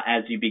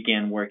as you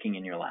begin working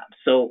in your lab.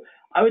 So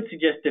I would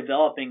suggest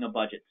developing a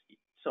budget sheet.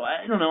 So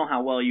I don't know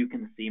how well you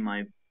can see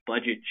my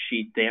budget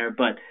sheet there,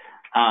 but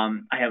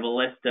I have a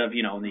list of,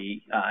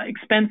 the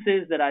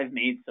expenses that I've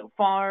made so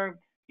far,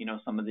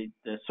 some of the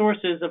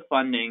sources of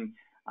funding,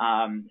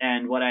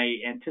 and what I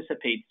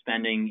anticipate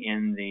spending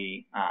in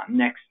the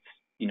next,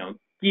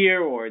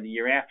 year or the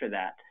year after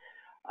that.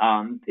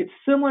 It's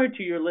similar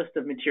to your list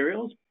of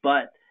materials,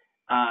 but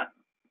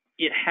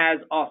it has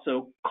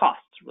also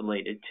costs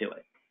related to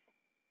it.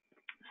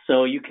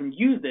 So you can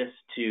use this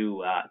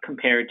to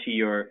compare to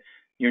your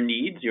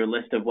needs, your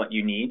list of what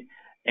you need,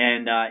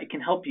 and it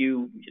can help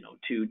you,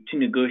 to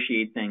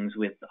negotiate things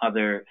with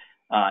other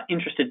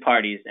interested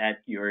parties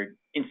at your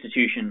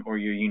institution or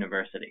your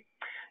university.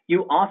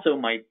 You also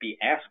might be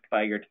asked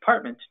by your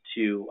department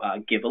to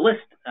give a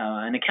list,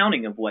 an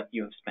accounting of what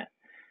you have spent.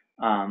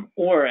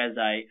 Or as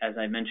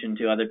I mentioned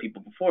to other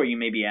people before, you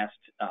may be asked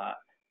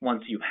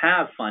once you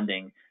have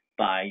funding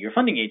by your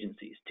funding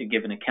agencies to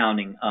give an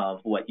accounting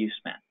of what you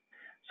spent.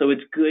 So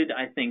it's good,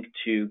 I think,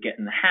 to get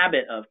in the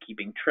habit of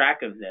keeping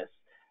track of this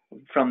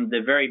from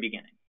the very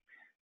beginning.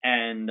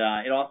 And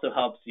it also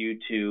helps you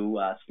to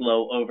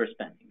slow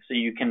overspending. So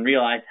you can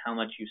realize how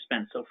much you've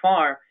spent so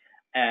far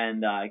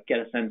and get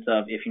a sense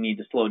of if you need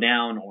to slow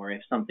down or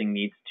if something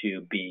needs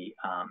to be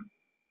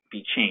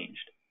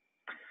changed.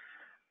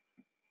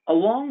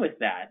 Along with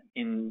that,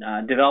 in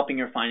developing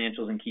your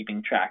financials and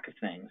keeping track of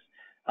things,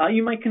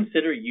 you might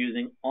consider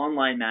using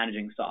online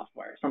managing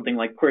software, something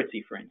like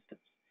Qwertzy, for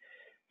instance.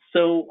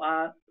 So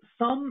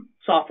some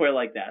software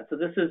like that. So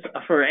this is,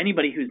 for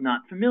anybody who's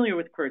not familiar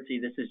with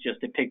Qwertzy, this is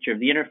just a picture of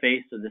the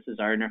interface. So this is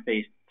our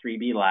interface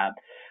 3B lab.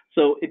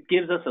 So it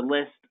gives us a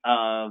list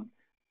of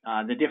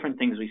the different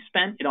things we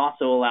spent. It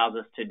also allows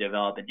us to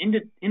develop an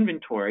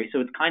inventory. So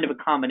it's kind of a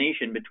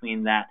combination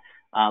between that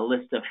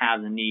list of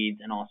haves and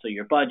needs and also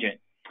your budget.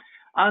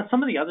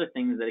 Some of the other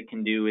things that it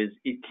can do is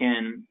it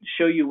can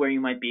show you where you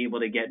might be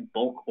able to get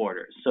bulk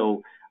orders.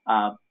 So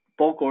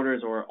bulk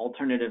orders or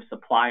alternative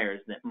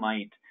suppliers that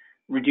might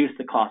reduce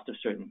the cost of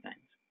certain things.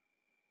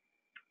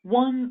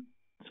 One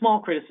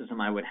small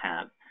criticism I would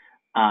have,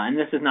 and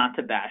this is not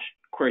to bash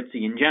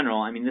Qwertzy in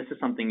general, I mean, this is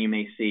something you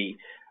may see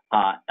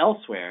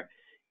elsewhere,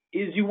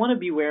 is you want to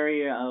be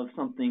wary of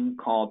something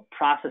called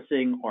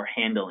processing or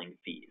handling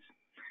fees.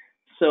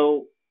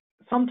 So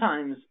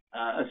sometimes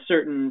a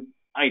certain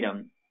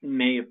item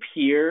may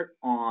appear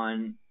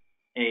on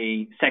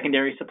a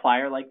secondary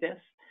supplier like this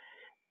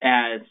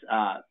as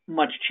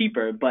much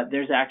cheaper, but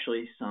there's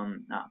actually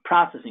some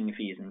processing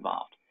fees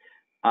involved.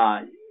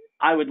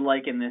 I would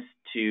liken this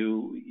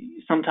to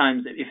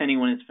sometimes, if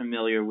anyone is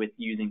familiar with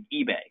using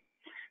eBay.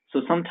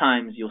 So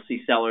sometimes you'll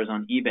see sellers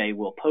on eBay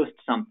will post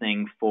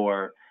something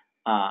for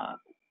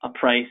a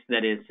price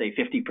that is, say,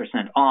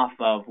 50% off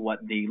of what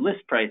the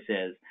list price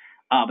is,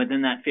 but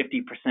then that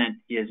 50%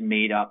 is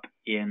made up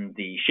in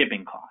the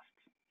shipping costs.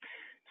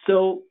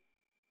 So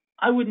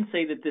I wouldn't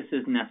say that this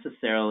is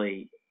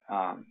necessarily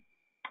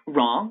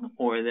wrong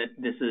or that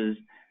this is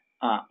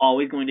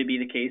always going to be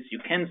the case. You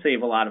can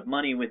save a lot of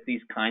money with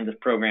these kinds of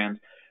programs,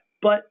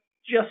 but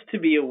just to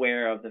be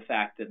aware of the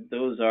fact that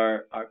those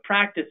are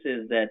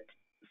practices that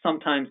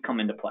sometimes come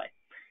into play.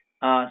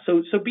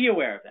 So be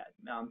aware of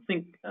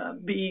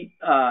that. Be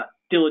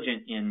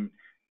diligent in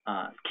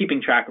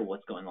keeping track of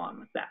what's going on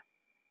with that.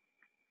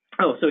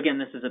 Oh, so again,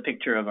 this is a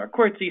picture of our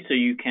Qwertzy, so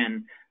you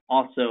can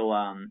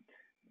also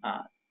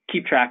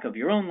keep track of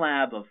your own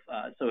lab.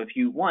 So if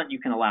you want, you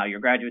can allow your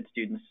graduate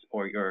students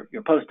or your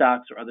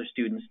postdocs or other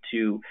students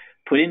to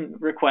put in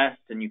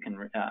requests, and you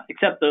can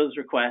accept those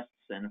requests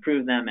and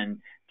approve them and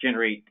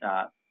generate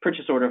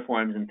purchase order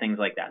forms and things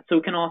like that. So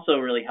it can also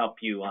really help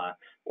you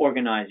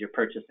organize your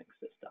purchasing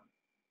system.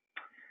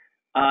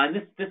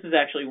 This is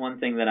actually one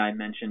thing that I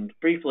mentioned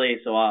briefly,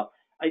 so I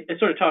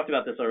sort of talked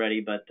about this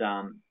already, but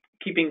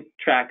keeping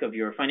track of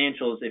your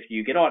financials if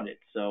you get audited.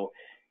 So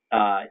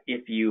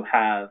if you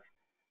have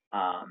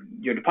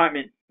your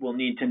department will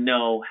need to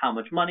know how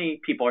much money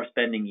people are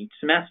spending each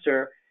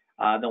semester.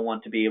 They'll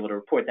want to be able to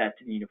report that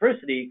to the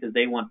university because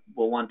they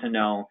will want to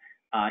know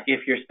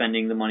if you're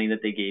spending the money that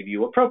they gave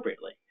you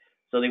appropriately.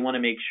 So they want to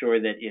make sure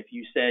that if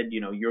you said,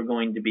 you're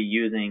going to be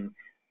using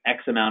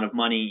X amount of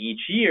money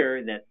each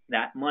year,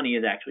 that money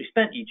is actually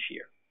spent each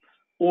year.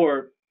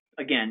 Or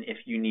again, if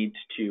you need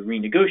to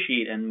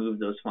renegotiate and move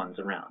those funds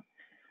around.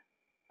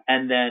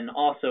 And then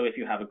also, if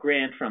you have a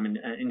grant from an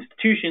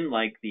institution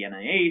like the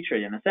NIH or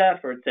the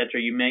NSF or et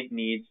cetera, you might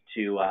need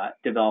to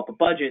develop a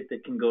budget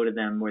that can go to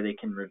them where they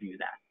can review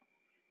that.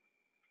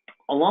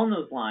 Along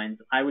those lines,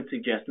 I would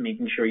suggest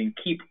making sure you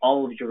keep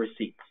all of your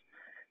receipts.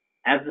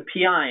 As the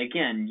PI,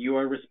 again, you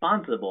are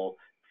responsible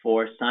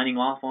for signing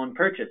off on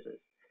purchases.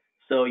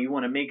 So you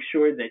want to make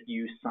sure that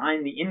you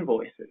sign the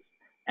invoices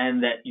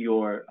and that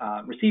your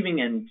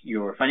receiving and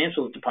your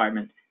financials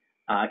department,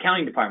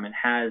 accounting department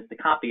has the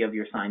copy of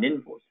your signed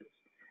invoices.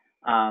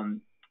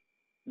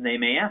 They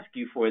may ask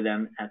you for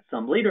them at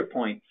some later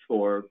point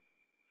for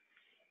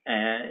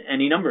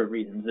any number of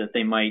reasons that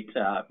they might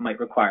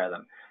require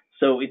them.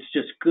 So it's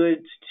just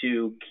good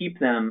to keep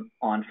them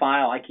on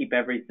file. I keep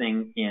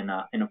everything in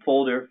a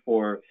folder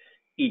for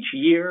each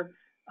year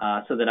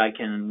so that I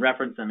can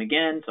reference them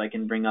again, so I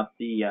can bring up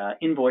the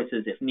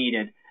invoices if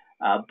needed.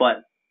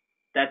 But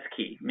that's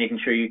key, making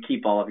sure you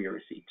keep all of your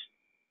receipts.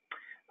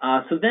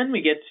 So then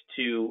we get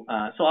to,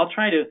 so I'll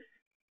try to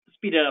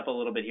speed it up a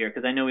little bit here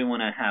because I know we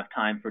want to have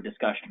time for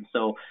discussion.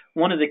 So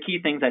one of the key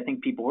things I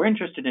think people were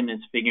interested in is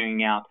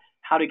figuring out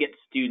how to get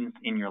students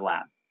in your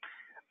lab.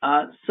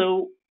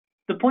 So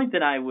the point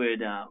that I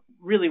would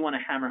really want to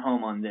hammer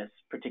home on this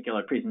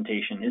particular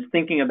presentation is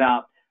thinking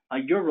about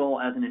your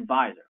role as an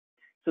advisor.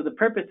 So the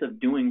purpose of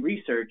doing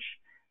research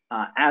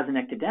as an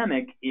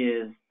academic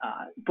is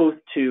both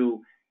to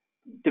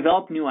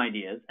develop new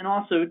ideas and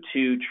also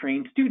to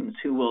train students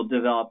who will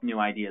develop new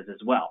ideas as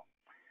well.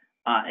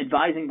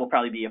 Advising will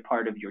probably be a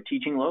part of your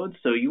teaching load,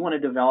 so you want to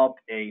develop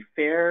a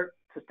fair,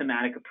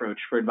 systematic approach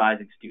for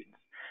advising students.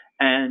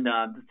 And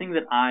the thing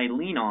that I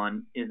lean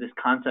on is this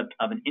concept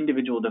of an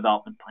individual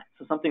development plan.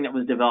 So something that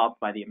was developed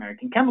by the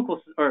American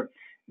Chemical, or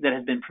that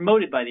has been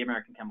promoted by the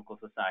American Chemical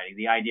Society,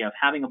 the idea of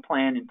having a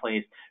plan in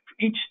place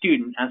for each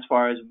student as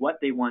far as what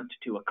they want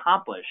to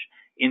accomplish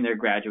in their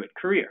graduate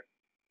career.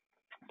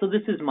 So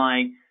this is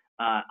my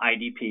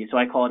IDP. So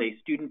I call it a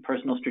Student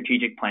Personal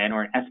Strategic Plan,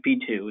 or an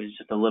SP2, is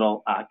just a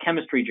little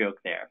chemistry joke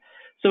there.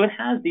 So it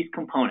has these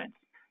components.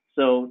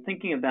 So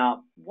thinking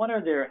about what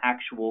are their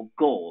actual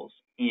goals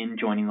in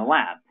joining the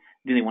lab.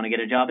 Do they want to get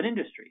a job in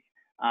industry?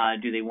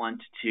 Do they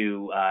want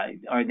to,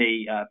 are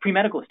they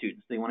pre-medical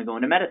students? Do they want to go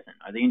into medicine?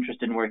 Are they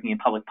interested in working in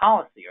public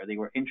policy? Are they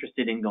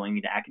interested in going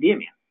into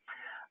academia?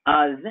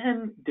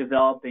 Then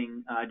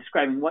developing,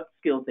 describing what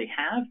skills they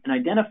have and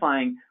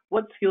identifying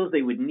what skills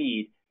they would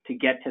need to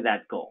get to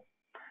that goal.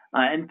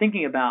 And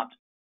thinking about,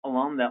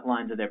 along that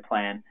lines of their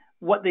plan,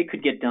 what they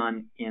could get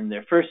done in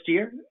their first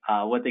year,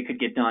 what they could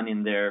get done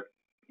in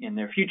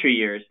their future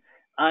years,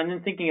 and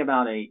then thinking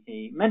about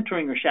a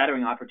mentoring or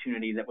shadowing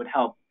opportunity that would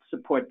help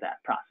support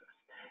that process.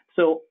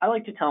 So I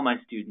like to tell my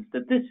students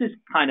that this is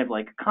kind of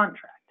like a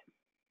contract.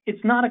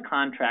 It's not a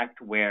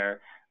contract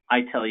where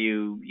I tell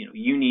you,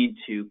 you need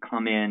to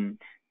come in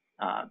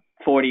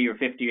 40 or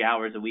 50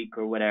 hours a week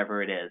or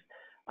whatever it is.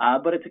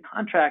 But it's a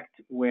contract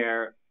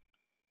where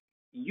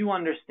you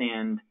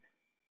understand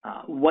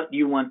what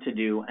you want to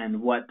do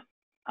and what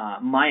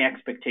my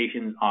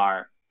expectations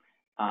are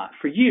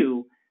for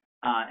you,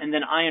 and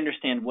then I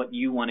understand what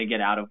you want to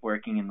get out of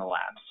working in the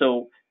lab.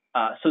 So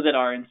that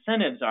our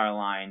incentives are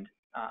aligned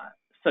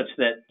such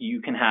that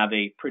you can have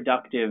a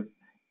productive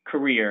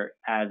career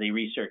as a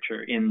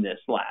researcher in this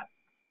lab.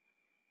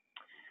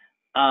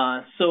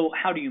 So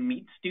how do you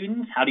meet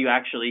students? How do you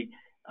actually,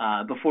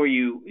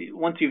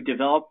 once you've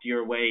developed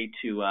your way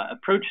to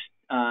approach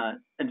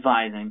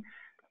advising,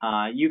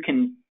 you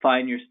can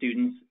find your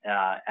students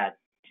at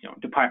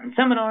department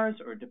seminars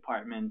or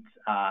department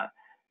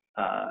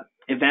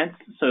events.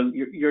 So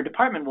your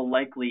department will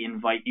likely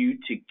invite you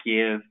to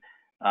give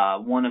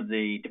one of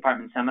the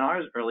department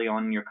seminars early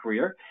on in your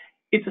career.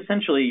 It's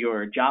essentially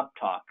your job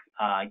talk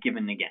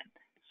given again.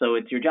 So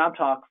it's your job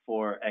talk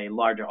for a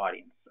larger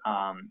audience.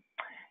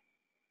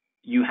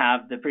 You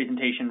have the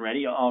presentation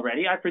ready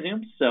already, I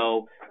presume,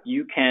 so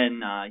you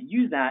can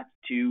use that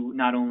to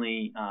not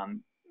only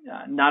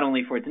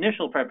for its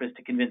initial purpose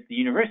to convince the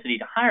university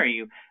to hire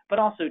you, but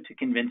also to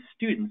convince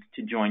students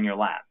to join your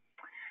lab.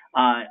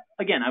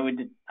 Again,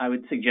 I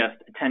would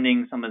suggest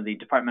attending some of the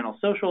departmental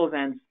social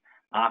events,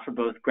 for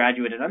both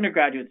graduate and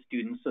undergraduate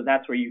students. So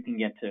that's where you can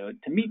get to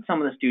meet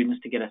some of the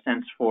students to get a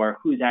sense for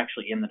who's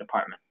actually in the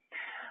department.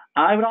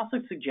 I would also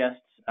suggest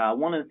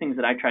one of the things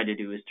that I try to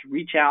do is to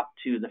reach out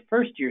to the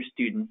first-year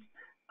students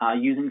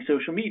using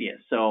social media.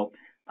 So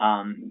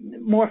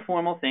more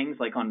formal things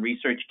like on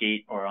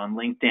ResearchGate or on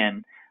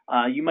LinkedIn,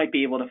 you might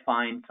be able to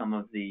find some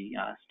of the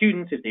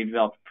students, if they've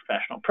developed a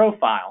professional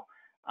profile,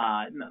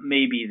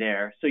 may be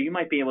there. So you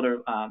might be able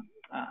to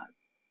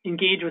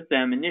engage with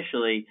them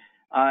initially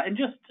and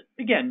just,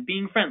 again,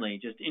 being friendly,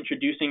 just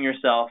introducing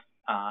yourself,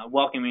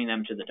 welcoming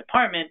them to the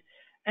department,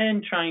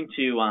 and trying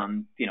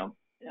to,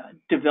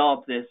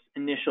 develop this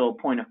initial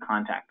point of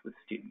contact with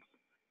students.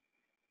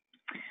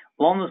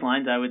 Along those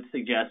lines, I would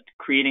suggest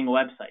creating a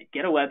website.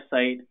 Get a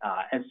website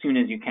as soon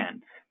as you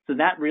can. So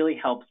that really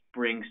helps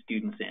bring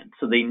students in,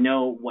 so they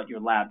know what your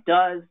lab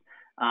does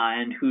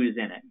and who's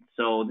in it.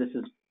 So this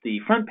is the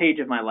front page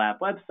of my lab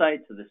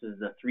website. So this is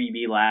the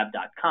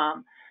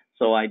 3blab.com.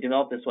 So I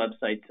developed this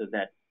website so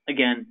that,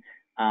 again,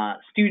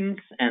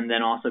 students and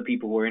then also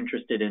people who are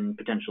interested in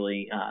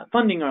potentially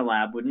funding our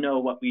lab would know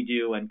what we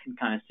do and can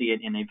kind of see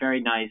it in a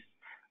very nice,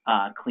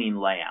 clean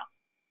layout.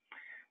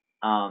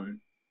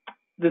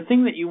 The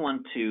thing that you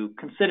want to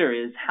consider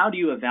is, how do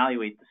you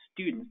evaluate the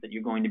students that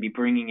you're going to be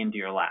bringing into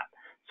your lab?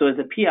 So as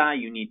a PI,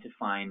 you need to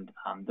find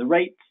the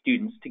right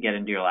students to get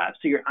into your lab.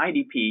 So your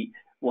IDP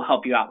will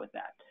help you out with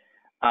that.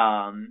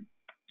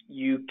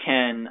 You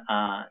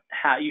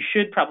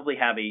should probably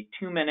have a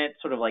 2-minute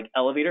sort of like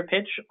elevator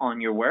pitch on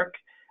your work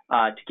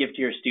to give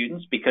to your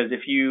students, because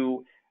if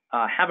you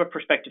have a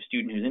prospective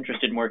student who's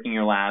interested in working in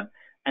your lab,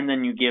 and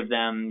then you give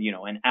them,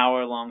 an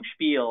hour-long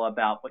spiel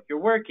about what your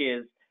work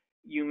is,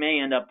 you may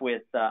end up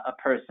with a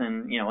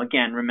person,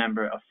 again,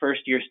 remember, a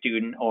first-year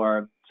student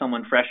or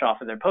someone fresh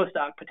off of their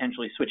postdoc,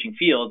 potentially switching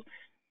fields.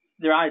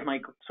 Their eyes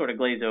might sort of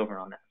glaze over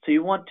on that. So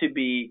you want to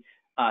be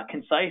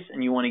concise,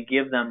 and you want to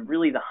give them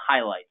really the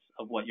highlights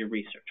of what your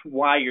research,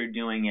 why you're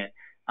doing it,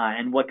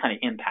 and what kind of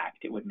impact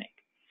it would make.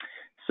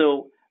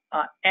 So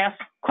ask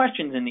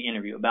questions in the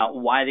interview about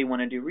why they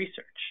want to do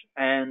research.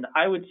 And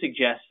I would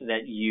suggest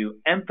that you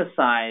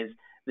emphasize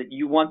that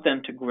you want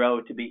them to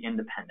grow to be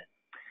independent.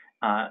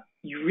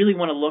 You really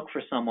want to look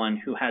for someone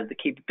who has the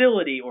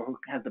capability or who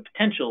has the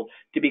potential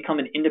to become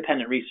an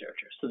independent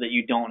researcher, so that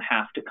you don't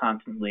have to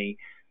constantly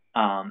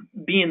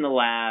be in the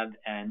lab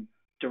and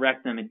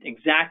direct them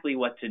exactly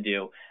what to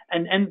do.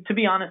 And to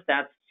be honest,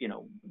 that's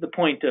the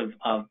point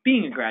of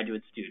being a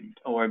graduate student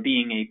or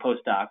being a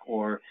postdoc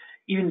or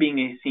even being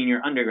a senior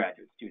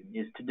undergraduate student,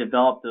 is to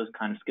develop those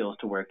kind of skills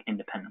to work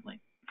independently.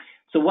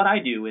 So what I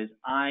do is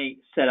I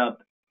set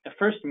up a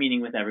first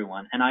meeting with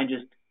everyone, and I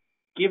just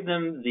give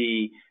them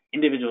the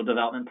individual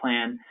development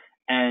plan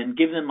and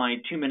give them my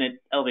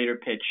 2-minute elevator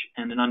pitch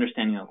and an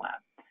understanding of the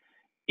lab.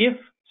 If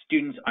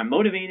students are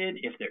motivated,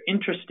 if they're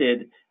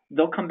interested,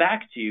 they'll come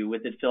back to you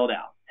with it filled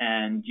out,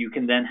 and you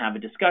can then have a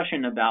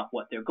discussion about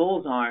what their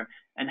goals are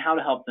and how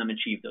to help them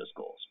achieve those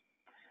goals.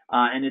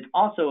 And it's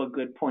also a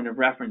good point of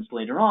reference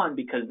later on,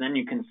 because then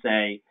you can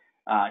say,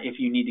 if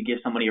you need to give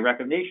somebody a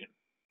recommendation,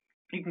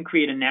 you can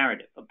create a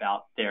narrative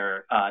about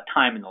their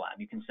time in the lab.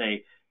 You can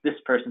say, this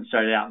person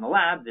started out in the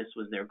lab, this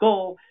was their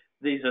goal,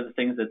 these are the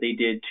things that they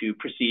did to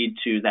proceed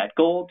to that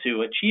goal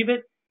to achieve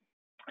it,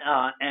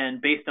 and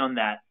based on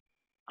that,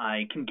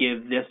 I can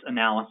give this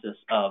analysis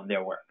of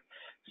their work.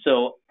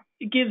 So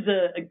it gives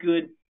a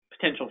good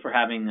potential for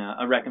having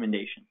a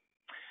recommendation.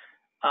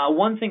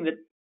 One thing that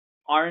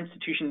our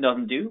institution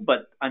doesn't do,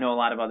 but I know a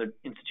lot of other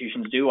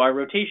institutions do, are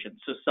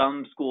rotations. So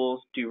some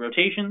schools do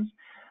rotations.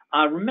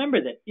 Remember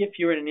that if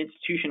you're at an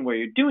institution where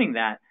you're doing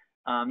that,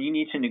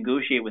 you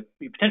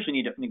potentially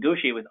need to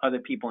negotiate with other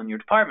people in your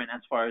department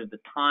as far as the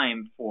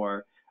time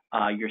for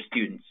your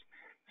students.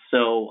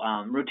 So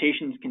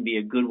rotations can be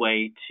a good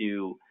way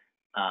to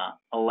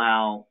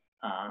allow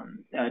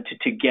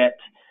to get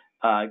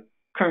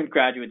current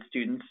graduate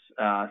students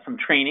some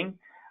training.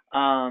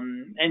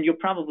 And you'll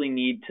probably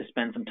need to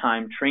spend some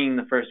time training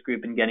the first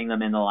group and getting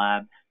them in the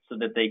lab so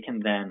that they can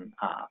then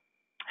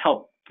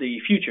help the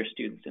future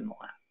students in the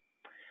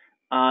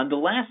lab. The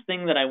last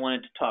thing that I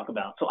wanted to talk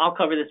about, so I'll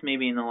cover this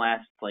maybe in the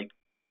last,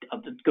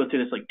 I'll go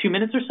through this 2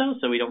 minutes or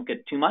so we don't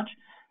get too much.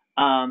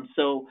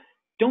 So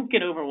don't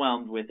get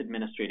overwhelmed with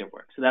administrative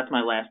work. So that's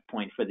my last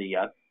point for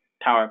the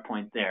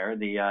PowerPoint there,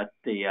 the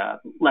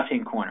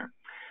left-hand corner.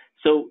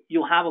 So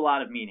you'll have a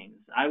lot of meetings.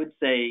 I would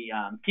say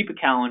keep a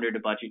calendar to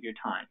budget your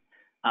time.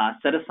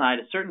 Set aside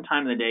a certain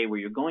time of the day where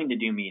you're going to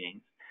do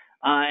meetings,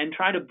 and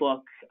try to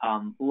book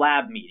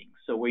lab meetings,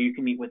 so where you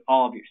can meet with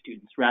all of your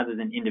students rather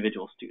than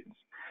individual students.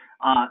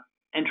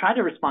 And try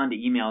to respond to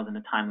emails in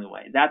a timely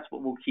way. That's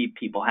what will keep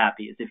people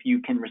happy, is if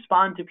you can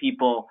respond to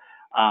people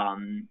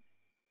in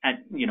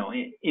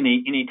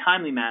a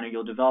timely manner,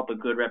 you'll develop a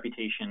good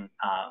reputation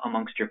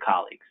amongst your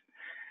colleagues.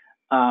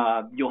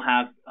 You'll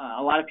have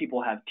a lot of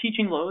people have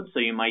teaching loads, so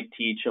you might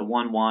teach a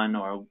 1-1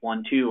 or a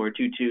 1-2 or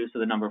 2-2, so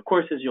the number of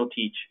courses you'll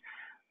teach.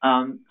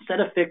 Set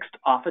a fixed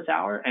office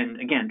hour, and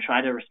again,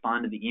 try to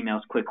respond to the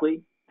emails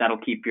quickly. That'll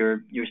keep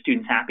your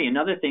students happy.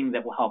 Another thing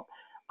that will help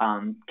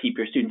keep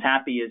your students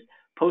happy is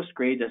post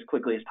grades as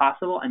quickly as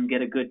possible and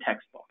get a good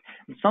textbook.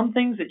 And some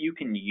things that you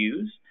can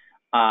use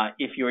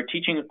if you're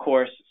teaching a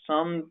course,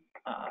 some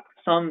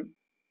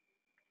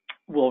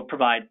will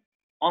provide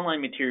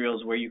online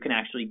materials where you can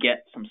actually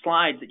get some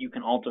slides that you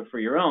can alter for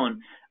your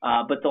own,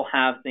 but they'll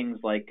have things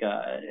like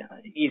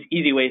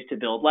easy ways to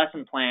build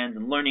lesson plans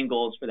and learning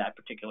goals for that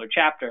particular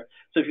chapter.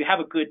 So if you have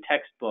a good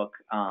textbook,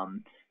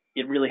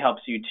 it really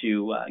helps you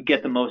to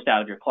get the most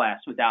out of your class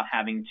without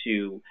having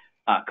to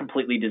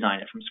completely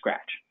design it from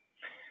scratch.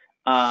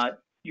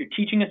 Your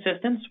teaching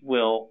assistants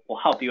will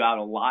help you out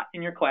a lot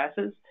in your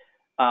classes.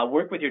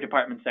 Work with your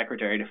department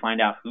secretary to find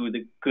out who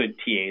the good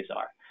TAs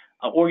are.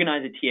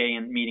 Organize a TA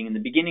meeting in the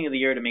beginning of the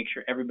year to make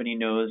sure everybody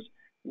knows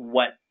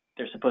what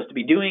they're supposed to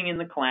be doing in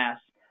the class,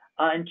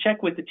 and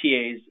check with the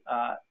TAs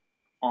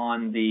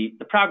on the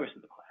progress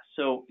of the class.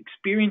 So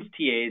experienced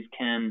TAs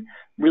can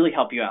really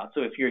help you out.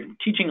 So if you're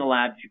teaching a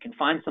lab, if you can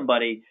find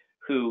somebody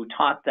who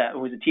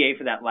was a TA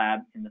for that lab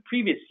in the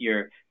previous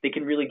year, they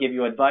can really give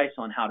you advice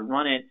on how to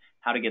run it,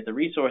 how to get the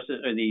resources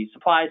or the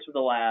supplies for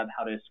the lab,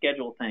 how to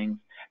schedule things.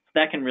 So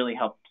that can really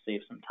help save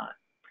some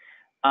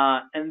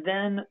time. And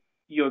then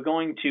you're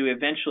going to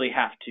eventually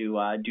have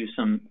to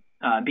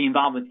be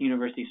involved with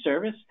university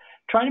service.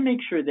 Try to make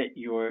sure that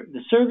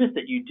the service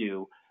that you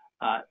do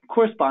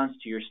corresponds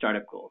to your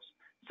startup goals.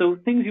 So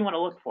things you want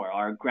to look for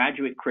are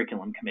graduate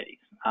curriculum committees,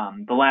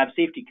 the lab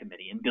safety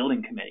committee, and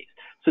building committees.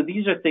 So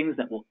these are things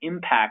that will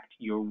impact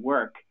your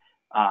work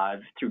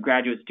through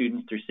graduate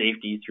students, through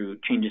safety, through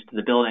changes to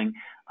the building,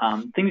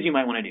 things you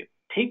might want to do.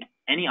 Take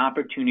any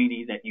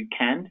opportunity that you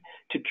can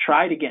to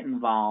try to get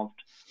involved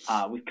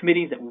with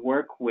committees that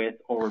work with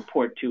or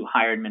report to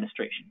higher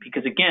administration,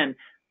 because again,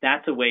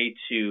 that's a way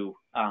to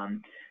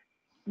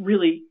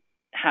really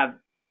have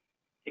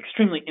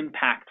extremely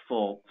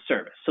impactful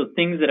service. So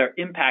things that are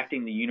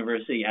impacting the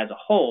university as a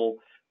whole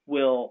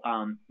will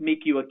make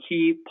you a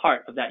key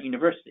part of that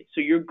university.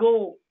 So your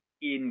goal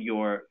in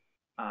your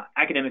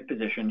academic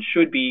position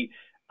should be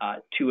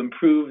to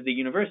improve the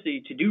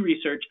university, to do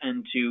research,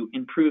 and to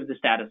improve the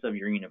status of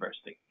your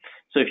university.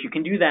 So if you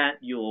can do that,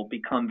 you'll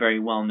become very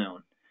well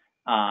known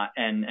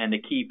and a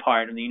key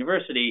part of the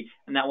university,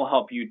 and that will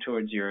help you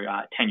towards your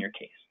tenure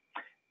case.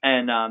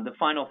 And the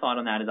final thought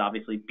on that is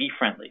obviously be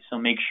friendly. So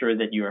make sure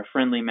that you're a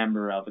friendly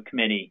member of a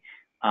committee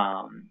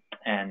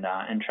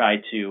and try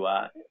to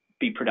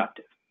be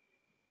productive.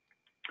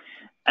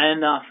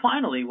 And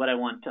finally, what I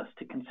want us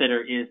to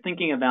consider is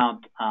thinking about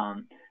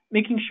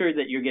making sure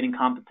that you're getting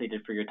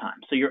compensated for your time.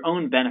 So your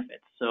own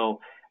benefits.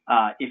 So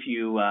if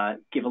you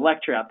give a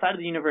lecture outside of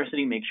the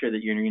university, make sure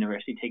that your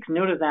university takes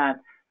note of that.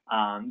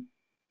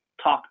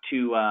 Talk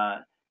to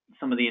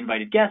some of the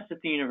invited guests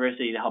at the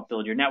university to help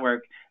build your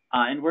network,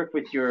 and work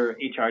with your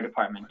HR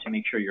department to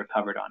make sure you're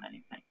covered on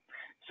anything.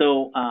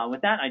 So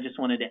with that, I just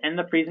wanted to end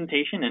the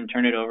presentation and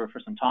turn it over for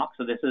some talk.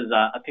 So this is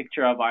a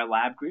picture of our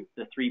lab group,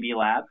 the 3B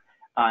lab,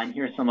 and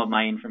here's some of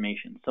my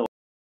information. So